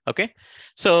 Okay,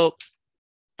 so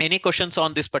any questions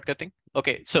on this particular thing?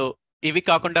 Okay, so ఇవి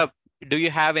కాకుండా do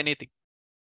you have anything?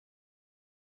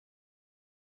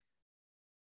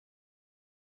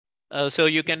 So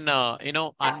you can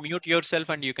unmute yourself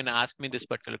and you can ask me this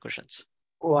particular questions.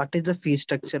 What is the fee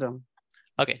structure?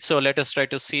 Okay, so let us try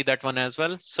to see that one as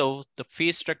well. So the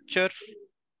fee structure,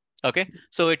 okay,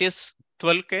 so it is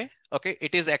 12K. Okay,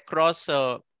 it is across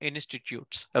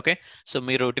institutes. Okay, so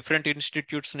మీరు different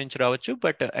institutes నుంచి రావచ్చు,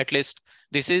 but at least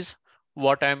this is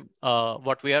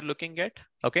what we are looking at.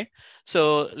 Okay, so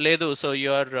లేదు, so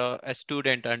you are a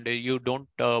student and you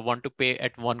don't want to pay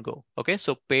at one go. Okay,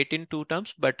 so pay it in 2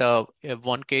 terms, but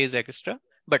 1K is extra.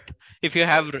 But if you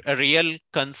have real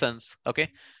concerns, okay,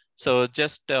 so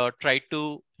just try to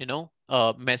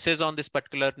message on this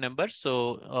particular number. So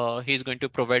he's going to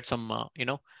provide some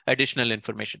additional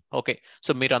information. Okay,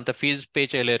 so మీరు అంత fees pay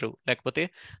చేయలేరు లేకపోతే,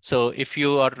 so if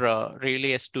you are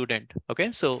really a student, okay,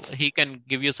 so he can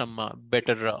give you some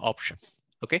better option.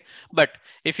 Okay, but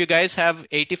if you guys have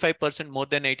 85%, more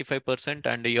than 85%,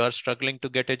 and you are struggling to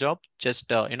get a job, just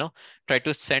try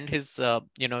to send his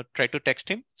try to text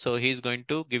him, so he's going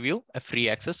to give you a free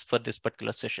access for this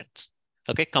particular sessions.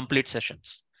 Okay, complete sessions,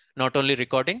 not only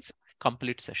recordings,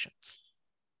 complete sessions.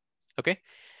 Okay,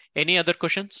 any other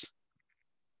questions?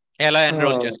 ఎలా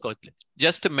enroll చేసుకోవచ్చు,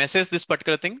 just message this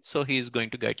particular thing, so he is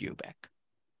going to guide you back.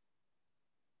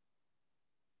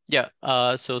 Yeah,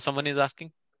 so someone is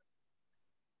asking.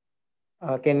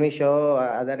 Can we show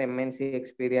other MNC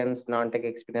experience, non-tech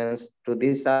experience to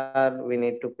this, or we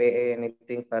need to pay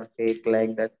anything for fake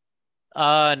like that?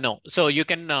 No, so you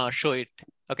can show it.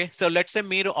 Okay, so let's say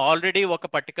మీరు already ఒక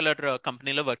particular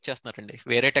కంపెనీలో work చేస్తున్నారండి,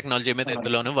 వేరే technology మీద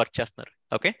ఎందులోనూ work చేస్తున్నారు.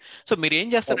 Okay, so మీరు ఏం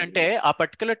చేస్తారంటే ఆ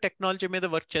పర్టికులర్ టెక్నాలజీ మీద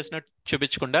వర్క్ చేసినట్టు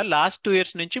చూపించకుండా లాస్ట్ 2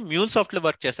 years నుంచి మ్యూల్ సాఫ్ట్ లో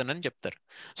వర్క్ చేశానని చెప్తారు.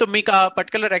 సో మీకు ఆ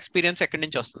పర్టికులర్ ఎక్స్పీరియన్స్ ఎక్కడి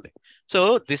నుంచి వస్తుంది? So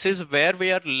this is where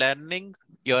we are learning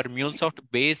your mule soft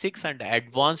basics and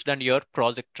advanced and your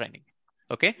project training.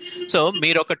 Okay, so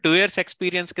మీరు ఒక 2 years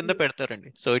ఎక్స్పీరియన్స్ కింద పెడతారండి.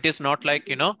 So it is not like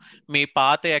మీ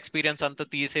పాత ఎక్స్పీరియన్స్ అంతా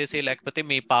తీసేసి, లేకపోతే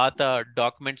మీ పాత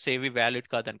డాక్యుమెంట్స్ ఏవి వ్యాలిడ్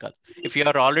కాదని కాదు. If you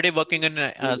are already working in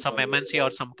some MNC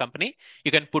are some company,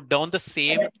 you can put down the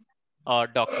same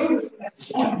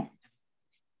document.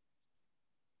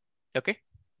 Okay.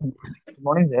 Good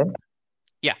morning, sir.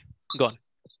 Yeah, go on.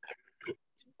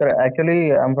 Sir, actually,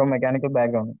 I'm from mechanical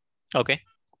background. Okay.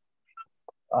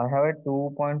 I have a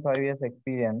 2.5 years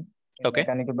experience in Okay.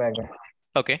 mechanical background.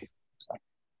 Okay.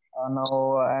 Now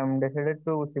I'm decided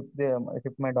to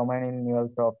shift my domain in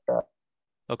MuleSoft.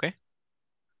 Okay.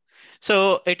 So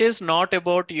it is not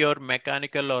about your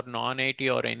mechanical or non-IT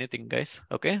or anything, guys.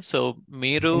 Okay. So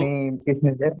Miru. Any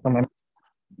business there from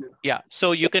Yeah,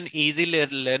 so you can easily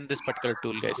learn this particular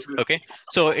tool, guys. Okay,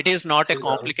 so it is not a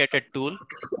complicated tool.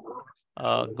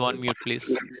 Go on mute, please.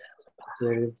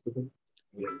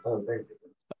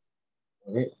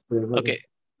 Okay.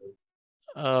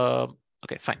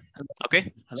 Okay, fine. Okay,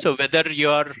 so whether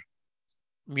you're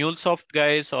MuleSoft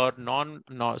guys or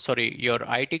your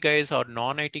IT guys or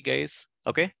non-IT guys,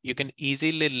 okay, you can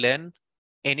easily learn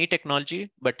any technology,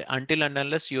 but until and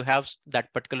unless you have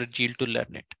that particular zeal to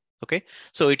learn it. Okay,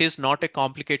 so it is not a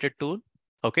complicated tool.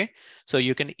 Okay, so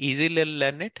you can easily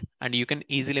learn it and you can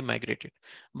easily migrate it.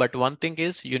 But one thing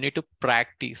is you need to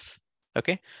practice.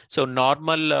 Okay, so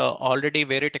normal already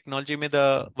very technology మీద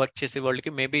work చేసే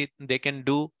వాళ్ళకి maybe they can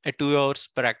do a 2 hours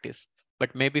practice, but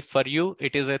maybe for you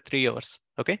it is a 3 hours.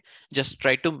 Okay, just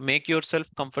try to make yourself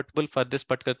comfortable for this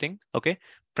particular thing. Okay,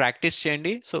 practice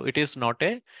చేయండి. So it is not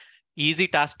a easy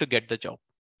task to get the job.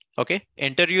 Okay,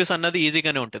 interviews అన్నది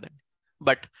ఈజీగానే ఉంటుందండి,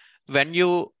 but when you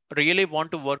really want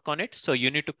to work on it, so you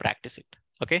need to practice it.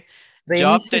 Okay,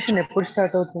 training session ఎప్పుడు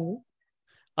start అవుతుంది?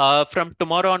 From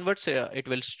tomorrow onwards it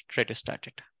will try to start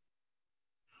it.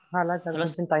 అలా కాదు,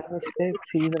 కొంచెం time ఇస్తే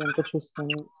fee ఎంత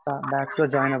చూసుకొని బ్యాచ్ లో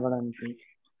join అవ్వడానికి.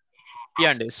 యా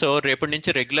అండి, సో రేపటి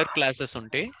నుంచి రెగ్యులర్ క్లాసెస్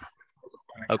ఉంటాయి.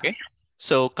 Okay,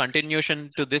 so continuation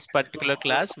to this particular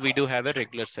class we do have a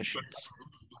regular sessions.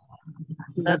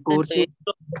 The course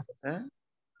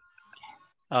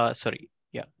sorry,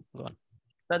 yeah, go on.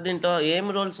 Sir దీంట్లో ఏం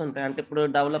రోల్స్ ఉంటాయి అంటే ఇప్పుడు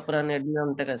డెవలపర్ అనేది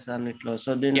ఉంటాయి కదా సార్ అన్నిట్లో, సో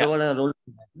దీంట్లో కూడా రోల్స్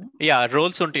యా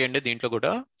రోల్స్ ఉంటాయండి దీంట్లో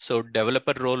కూడా. సో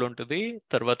డెవలపర్ రోల్ ఉంటుంది,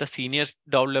 తర్వాత సీనియర్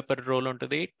డెవలపర్ రోల్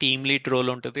ఉంటుంది, టీమ్ లీడ్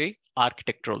రోల్ ఉంటుంది,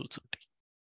 ఆర్కిటెక్ట్ రోల్స్ ఉంటాయి.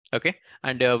 Okay,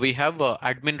 and we have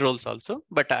admin roles also,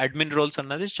 but admin roles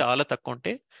అన్నది చాలా తక్కువ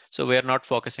ఉంటాయి. So we are not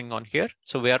focusing on here,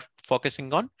 so we are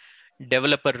focusing on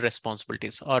developer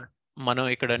responsibilities. Are మనం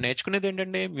ఇక్కడ నేర్చుకునేది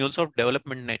ఏంటంటే MuleSoft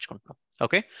డెవలప్మెంట్ నేర్చుకుంటాం.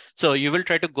 Okay, so you will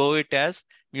try to go it as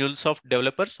MuleSoft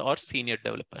developers or senior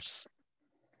developers.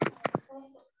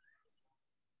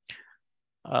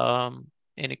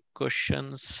 Any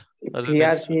questions?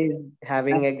 PRC is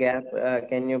having a gap.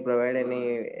 Can you provide any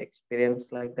experience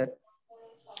like that?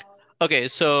 Okay,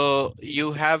 so you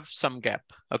have some gap.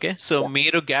 Okay, so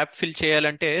మీరు gap fill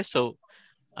చేయాలంటే, so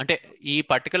అంటే ఈ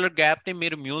particular gap ని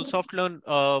మీరు MuleSoft లో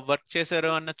work చేశారు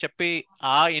అన్న చెప్పి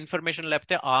ఆ ఇన్ఫర్మేషన్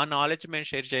లేకపోతే ఆ నాలెడ్జ్ మేము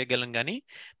షేర్ చేయగలం, కానీ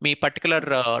మీ particular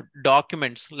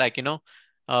documents like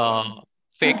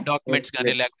fake documents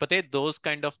కానీ లేకపోతే those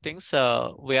kind of things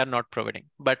we are not providing.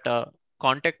 But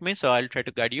contact me, so I will try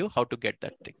to guide you how to get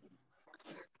that thing.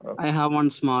 I have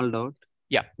one small doubt.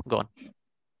 Yeah, go on.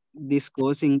 This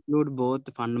course include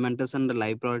both fundamentals and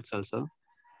live projects also?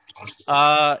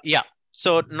 Yeah.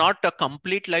 So not a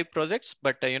complete live projects,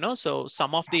 but so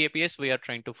some of the APIs we are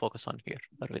trying to focus on here,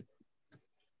 Arvind.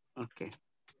 Okay.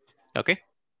 Okay.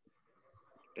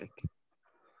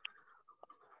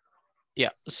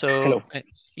 Yeah. So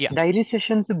yeah. Daily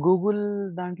sessions Google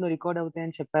దాంట్లో record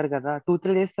అవుతాయని చెప్పారు కదా.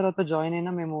 2-3 days తర్వాత join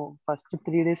అయినా మేము first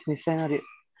 3 days miss అయినా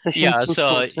Yeah, sessions so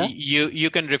చూసుకోవచ్చా? you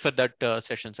can refer that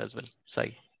sessions as well, Sai.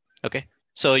 Okay,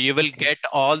 so you will Okay. get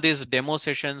all these demo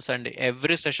sessions, and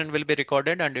every session will be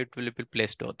recorded and it will be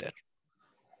placed over there.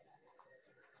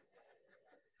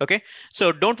 Okay, so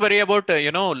don't worry about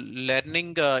learning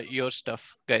your stuff,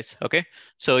 guys. Okay,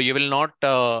 so you will not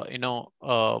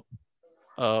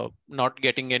not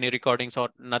getting any recordings or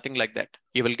nothing like that.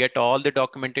 You will get all the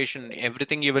documentation,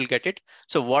 everything you will get it.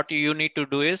 So what you need to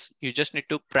do is you just need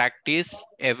to practice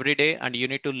every day and you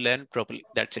need to learn properly.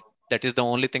 That's it. That is the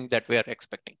only thing that we are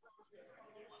expecting.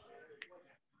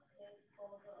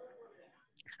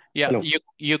 Yeah, Hello.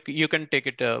 you can take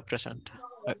it, Prashant.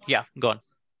 Yeah, go on.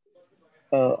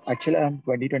 Actually, I'm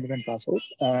 2021 pass out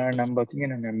and I'm working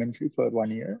in an MNC for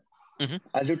 1 year. Mhm.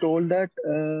 As you told that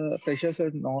freshers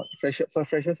are not for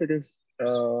freshers, it is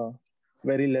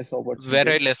very less Very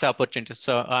opportunities. less opportunities.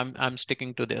 So I'm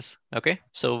sticking to this. Okay,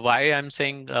 so why I'm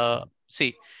saying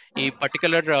see, ఈ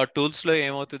particular tools లో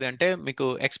ఏమవుతుంది అంటే మీకు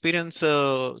experience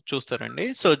చూస్తారండి.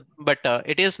 So but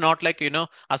it is not like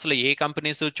అసలు ఏ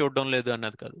companies చూడడం లేదు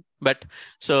అన్నది కాదు. But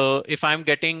so if I'm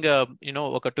getting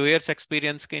ఒక 2 years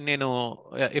ఎక్స్పీరియన్స్ కి నేను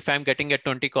if I'm getting at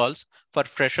 20 calls for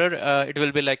fresher, it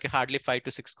will be like hardly 5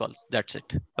 to 6 calls. That's it.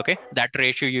 Okay, that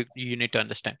ratio you need to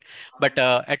understand. But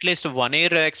at least 1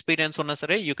 year experience on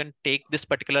sare, you can take this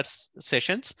particular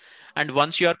sessions, and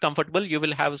once you are comfortable, you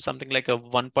will have something like a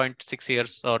 1.6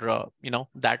 years or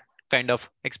that kind of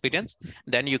experience.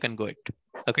 Then you can go it.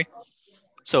 Okay,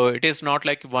 so it is not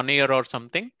like 1 year or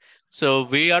something. So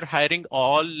we are hiring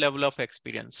all level of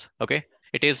experience. Okay,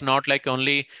 it is not like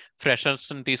only freshers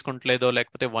ni తీసుకుంటలేదో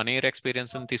లేకపోతే 1 year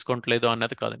experience ni తీసుకుంటలేదో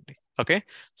అన్నది కాదండి. Okay,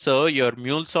 so your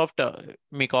MuleSoft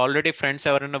మీకు already friends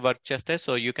ఎవరైనా work చేస్తే,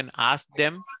 so you can ask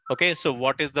them. Okay, so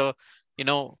what is the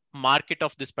market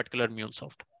of this particular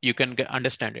MuleSoft? You can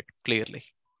understand it clearly.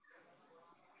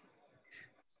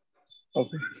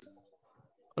 Okay.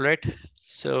 All right,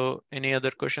 so any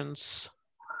other questions?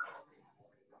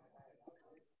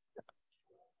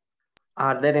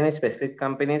 Are there any specific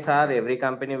companies or every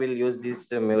company will use this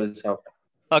MuleSoft?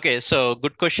 Okay, so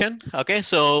good question. Okay,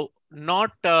 so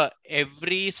not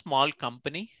every small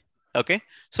company. Okay,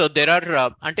 so there are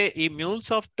అంటే ఈ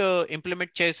MuleSoft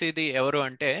implement చేసేది ఎవరు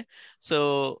అంటే, so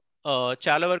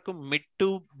చాలా వరకు mid to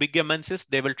big MNCs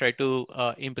they will try to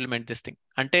implement this thing.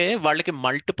 అంటే వాళ్ళకి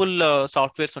multiple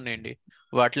softwares ఉన్నాయండి,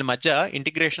 వాటి మధ్య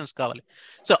ఇంటిగ్రేషన్స్ కావాలి.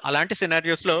 సో అలాంటి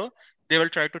సినారియోస్ లో they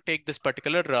will try to take this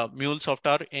particular MuleSoft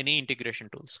or any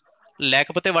integration tools.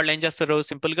 లేకపోతే వాళ్ళు ఏం చేస్తారు,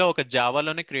 సింపుల్ గా ఒక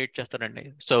జావాలోనే క్రియేట్ చేస్తారండి.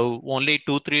 సో ఓన్లీ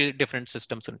 2-3 డిఫరెంట్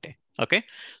సిస్టమ్స్ ఉంటాయి. Okay,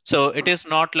 so it is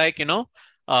not like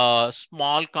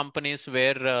small companies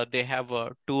where they have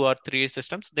 2 or 3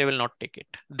 systems. They will not take it.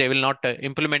 They will not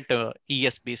implement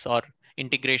ESBs or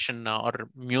integration or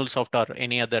MuleSoft or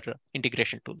any other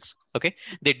integration tools. Okay,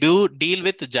 they do deal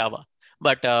with Java.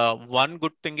 But one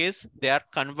good thing is they are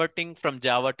converting from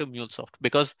Java to MuleSoft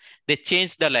because they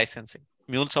changed the licensing.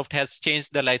 MuleSoft has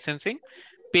changed the licensing,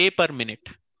 pay per minute.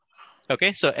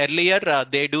 Okay, so earlier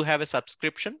they do have a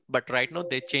subscription, but right now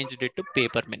they changed it to pay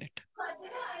per minute.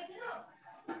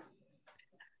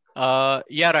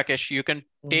 Yeah, Rakesh, you can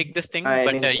take this thing,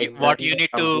 but what you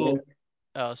need to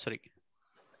sorry,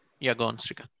 yeah, go on,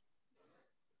 Srikant.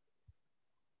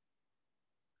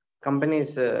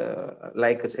 Companies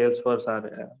like Salesforce or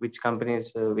which companies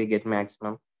we get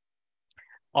maximum?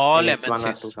 All Any one or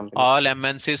MNCs, two companies? all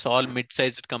MNCs, all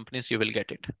mid-sized companies, you will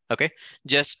get it. Okay,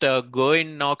 just go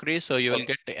in Naukri, so you will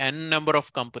get n number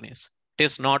of companies. It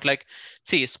is not like,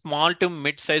 see, small to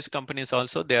mid-sized companies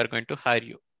also, they are going to hire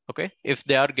you. Okay, if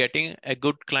they are getting a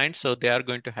good client, so they are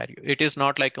going to hire you. It is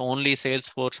not like only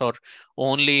Salesforce or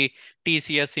only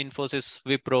TCS, Infosys,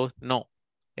 Wipro. No,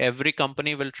 every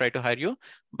company will try to hire you,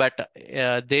 but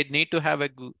they need to have a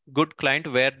good client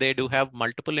where they do have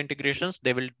multiple integrations.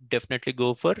 They will definitely go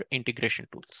for integration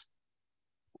tools.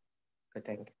 Okay,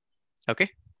 thank you. Okay,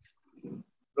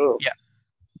 So, yeah.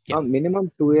 minimum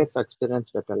 2 years experience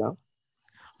పెట్టాలా?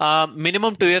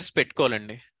 Minimum 2 years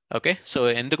పెట్టుకోవాలండి. Okay, so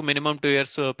ఎందుకు minimum 2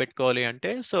 years పెట్టుకోవాలి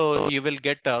అంటే, so you will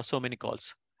get so many calls.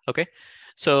 Okay,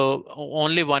 so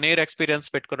only 1 year experience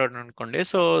పెట్టుకున్నాడు అనుకోండి,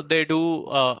 so they do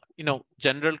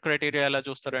general criteria ఎలా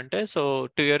చూస్తారంటే, so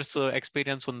 2 years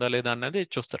experience ఉందా లేదా అన్నది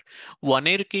చూస్తారు. 1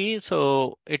 year కి, so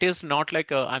it is not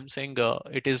like I'm saying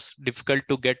it is difficult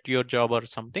to get your job or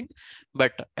something,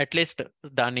 but at least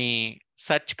దాని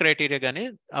search criteria గానీ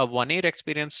 1 year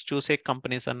ఎక్స్పీరియన్స్ చూసే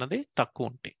companies అన్నది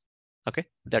తక్కువ ఉంటాయి. Okay,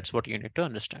 that's what you need to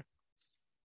understand.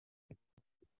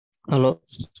 Hello.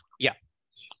 Yeah.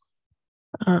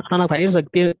 నాకు 5 years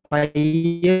experience, 5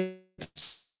 years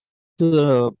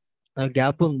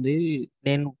gap ఉంది.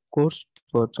 నేను course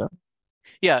తీసుకోవచ్చా?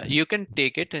 Yeah, you can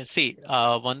take it. See,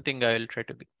 one thing I will try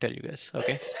to tell you guys.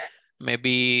 Okay,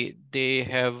 maybe they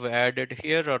have added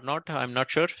here or not. I'm not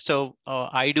sure. So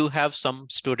I do have some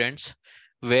students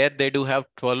where they do have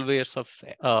 12 years of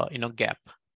gap.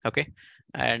 Okay,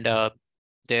 and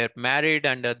they're married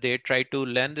and they try to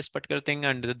learn this particular thing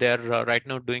and they're right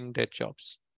now doing their jobs.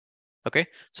 Okay,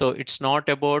 so it's not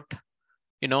about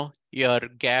your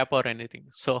gap or anything.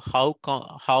 So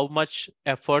how much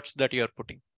efforts that you're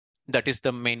putting, that is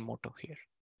the main motto here.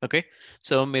 Okay,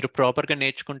 so మీరు proper గా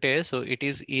నేర్చుకుంటే so it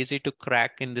is easy to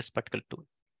crack in this particular tool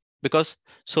because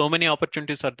so many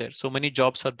opportunities are there, so many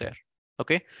jobs are there.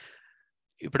 Okay,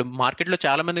 ఇప్పుడు మార్కెట్లో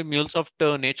చాలా మంది మ్యూల్సాఫ్ట్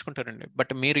నేర్చుకుంటారండి,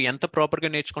 but మీరు ఎంత proper గా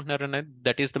నేర్చుకుంటున్నారు అనేది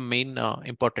that is the main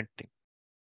important thing.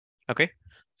 Okay,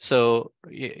 so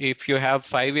if you have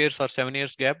 5 years or 7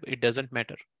 years gap, it doesn't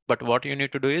matter. But what you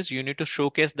need to do is you need to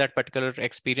showcase that particular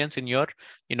experience in your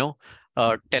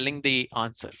telling the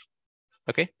answer.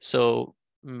 Okay, so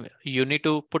you need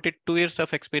to put it 2 years of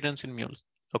experience in Mule.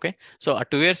 Okay, so ఆ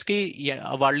 2 years కి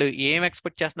వాళ్ళు ఏం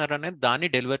expect చేస్తున్నారు అనేది దాన్ని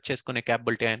deliver చేసుకునే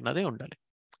capability అన్నది ఉండాలి.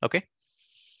 Okay,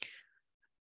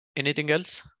 anything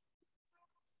else?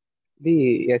 The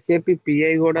SAP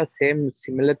PI కూడా సేమ్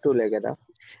సిమిలర్ టూలే కదా?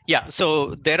 Yeah, so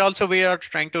there also we are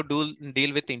trying to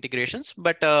deal with integrations,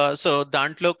 but so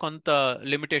dantlo konta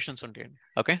limitations untayi.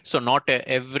 Okay, so not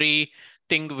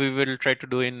everything we will try to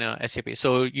do in SAP. So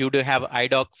you do have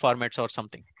IDOC formats or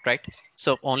something, right?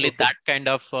 So only that kind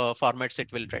of formats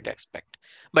it will try to expect.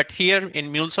 But here in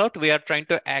MuleSoft, we are trying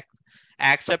to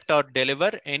accept or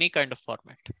deliver any kind of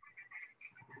format.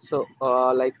 So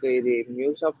like ఇది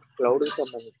MuleSoft cloud కి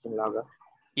సంబంధించిన లాగా?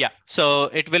 Yeah, so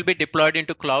it will be deployed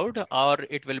into cloud or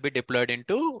it will be deployed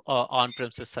into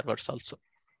on-premises servers also.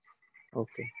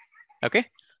 Okay. Okay,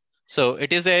 so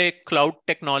it is a cloud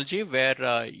technology where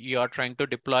you are trying to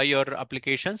deploy your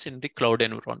applications in the cloud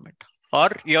environment or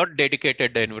your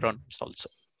dedicated environments also.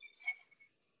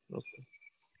 Okay.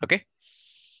 Okay,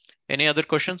 any other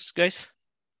questions, guys?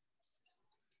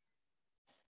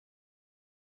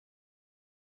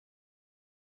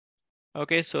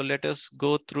 Okay, so let us go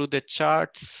through the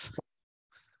charts.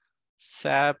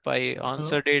 SAP, I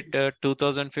answered it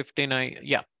 2015.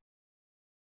 Yeah,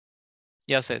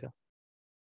 Saida.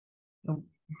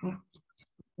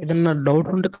 ఏదన్నా doubt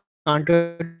ఉంటే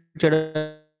contact చేయడం.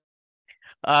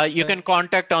 You can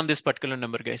contact on this particular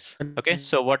number, guys. Okay,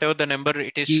 so whatever the number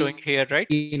it is showing here,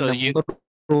 right? So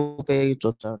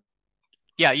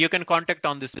you can contact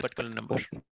on this particular number.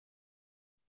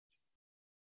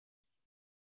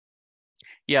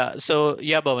 Yeah, so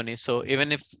yeah, Bhavani, so even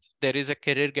if there is a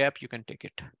career gap, you can take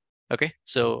it. Okay,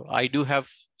 so I do have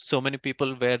so many people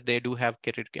where they do have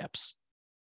career gaps.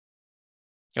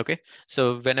 Okay, so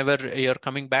whenever you're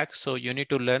coming back, so you need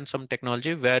to learn some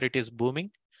technology where it is booming,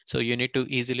 so you need to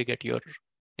easily get your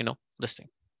this thing.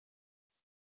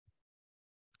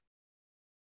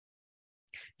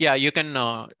 Yeah, you can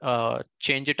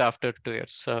change it after 2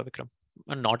 years, Vikram.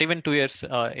 Not even 2 years,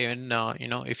 even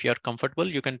if you are comfortable,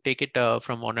 you can take it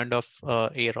from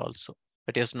 1.5 year also.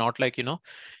 It is not like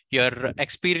your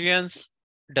experience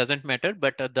doesn't matter,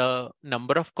 but the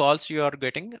number of calls you are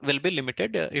getting will be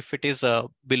limited if it is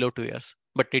below 2 years.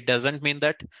 But it doesn't mean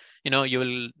that you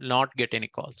will not get any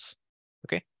calls.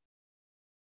 Okay.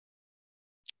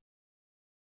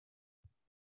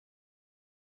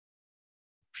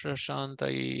 Prashant,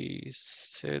 I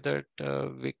say that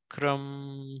Vikram.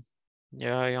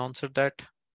 Yeah, I answered that.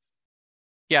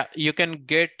 Yeah, you can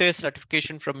get a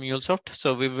certification from MuleSoft. So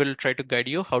we will try to guide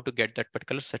you how to get that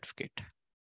particular certificate.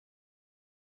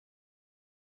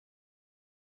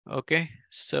 Okay,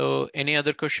 so any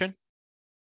other question?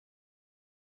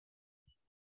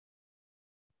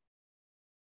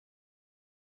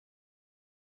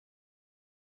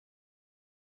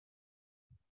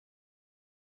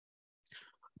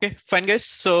 Okay, fine, guys.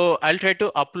 So I'll try to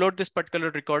upload this particular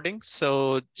recording. So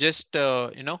just,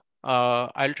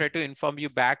 I'll try to inform you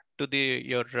back to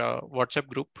your WhatsApp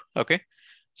group. Okay,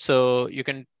 so you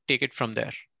can take it from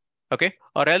there. Okay,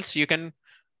 or else you can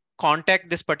contact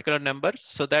this particular number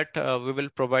so that we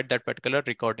will provide that particular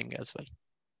recording as well.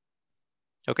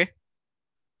 Okay,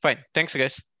 fine. Thanks,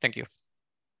 guys. Thank you.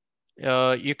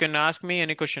 You can ask me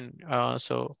any question.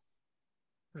 So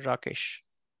Rakesh.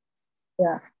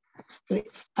 Yeah.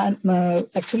 And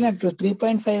actually, I have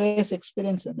 3.5 years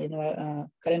experience in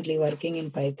currently working in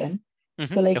Python.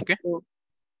 Mm-hmm. So, like, okay.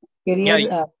 career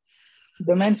Yeah.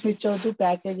 domain switch out to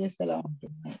packages along.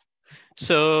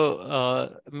 So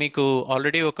మీకు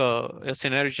already ఒక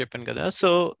scenario చెప్పాను కదా. So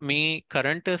మీ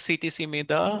current CTC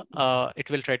మీద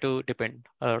it will try to depend,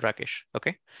 Rakesh.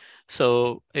 Okay, so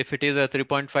if it is a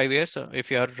 3.5 years, if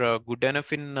you are good enough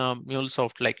in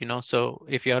MuleSoft, like so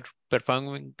if you are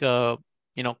performing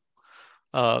you know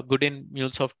good in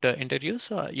MuleSoft interviews,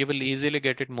 you will easily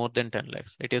get it more than 10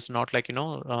 lakhs. It is not like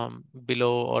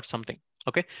below or something.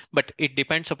 Okay, but it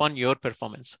depends upon your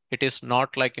performance. It is not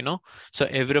like so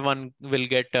everyone will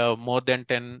get more than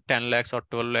 10 lakhs or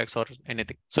 12 lakhs or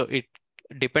anything. So it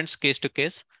depends case to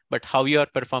case, but how you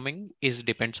are performing is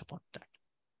depends upon that.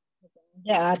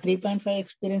 ఆ 3.5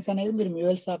 experience అనేది మీరు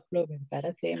MuleSoft లో పెడతారా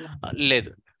same?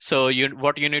 లేదు. So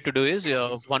what you need to do is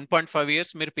 1.5 years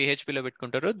మీరు PHP లో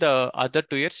పెట్టుకుంటారు. The other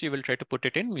 2 years you will try to put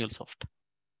it in MuleSoft.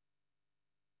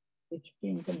 PHP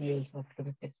ఇంకా MuleSoft లో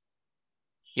పెట్టేసి.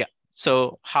 Yeah. So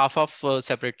half of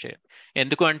separate చేయాలి.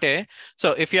 ఎందుకు అంటే so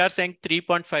if you are saying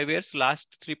 3.5 years, last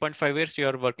 3.5 years you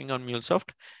are working on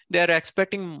MuleSoft, they are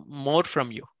expecting more from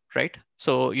you, right?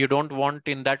 So you don't want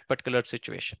in that particular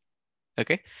situation.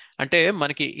 Okay, అంటే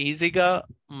మనకి ఈజీగా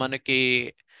మనకి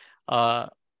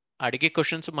అడిగే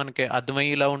questions మనకి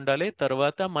అర్థమయ్యేలా ఉండాలి.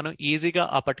 తర్వాత మనం ఈజీగా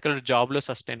ఆ పర్టికులర్ జాబ్లో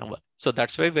సస్టైన్ అవ్వాలి. So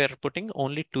that's why we are putting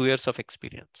only 2 years of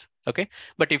experience. Okay,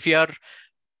 but if you are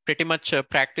pretty much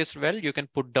practiced well, you can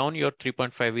put down your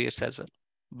 3.5 years as well.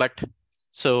 But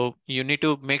so you need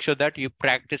to make sure that you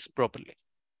practice properly.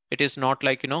 It is not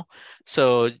like so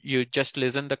you just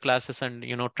listen the classes and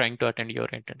trying to attend your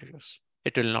interviews.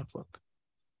 It will not work.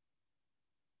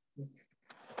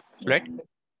 Right?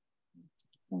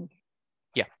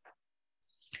 Yeah.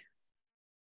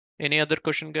 Any other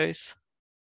question, guys?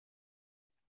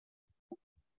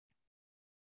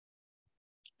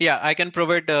 Yeah, I can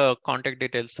provide contact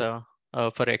details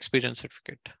for experience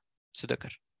certificate.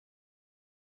 Sudhakar.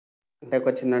 అంటే ఒక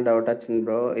చిన్న doubt వచ్చింది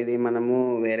bro. ఇది మనము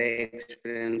వేరే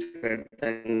experience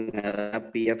పెడతాం కదా,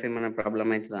 PF ఏమైనా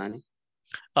ప్రాబ్లం అవుతుందా అని?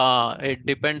 It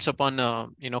depends upon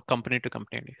company to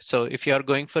company. So if you are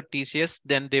going for TCS,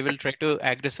 then they will try to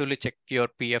aggressively check your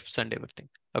PFs and everything.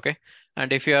 Okay, and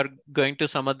if you are going to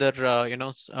some other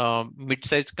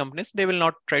mid-sized companies, they will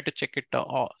not try to check it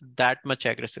that much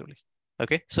aggressively.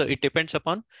 Okay, so it depends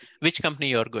upon which company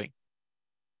you are going.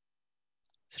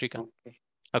 Srikanth.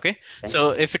 Okay, so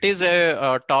if it is a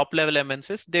top level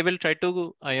MNCs, they will try to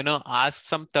ask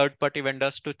some third party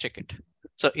vendors to check it.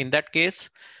 So in that case,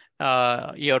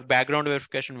 your background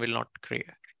verification will not create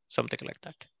something like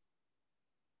that.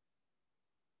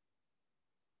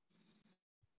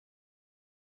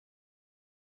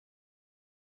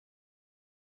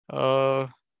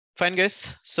 Fine, guys.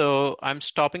 So I'm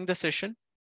stopping the session.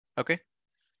 Okay.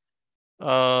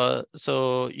 So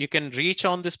you can reach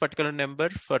on this particular number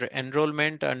for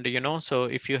enrollment, and so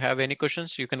if you have any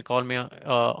questions, you can call me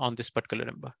on this particular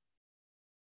number.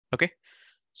 Okay.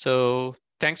 So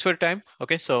thanks for your time.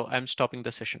 Okay. So I'm stopping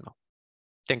the session now.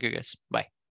 Thank you, guys. Bye.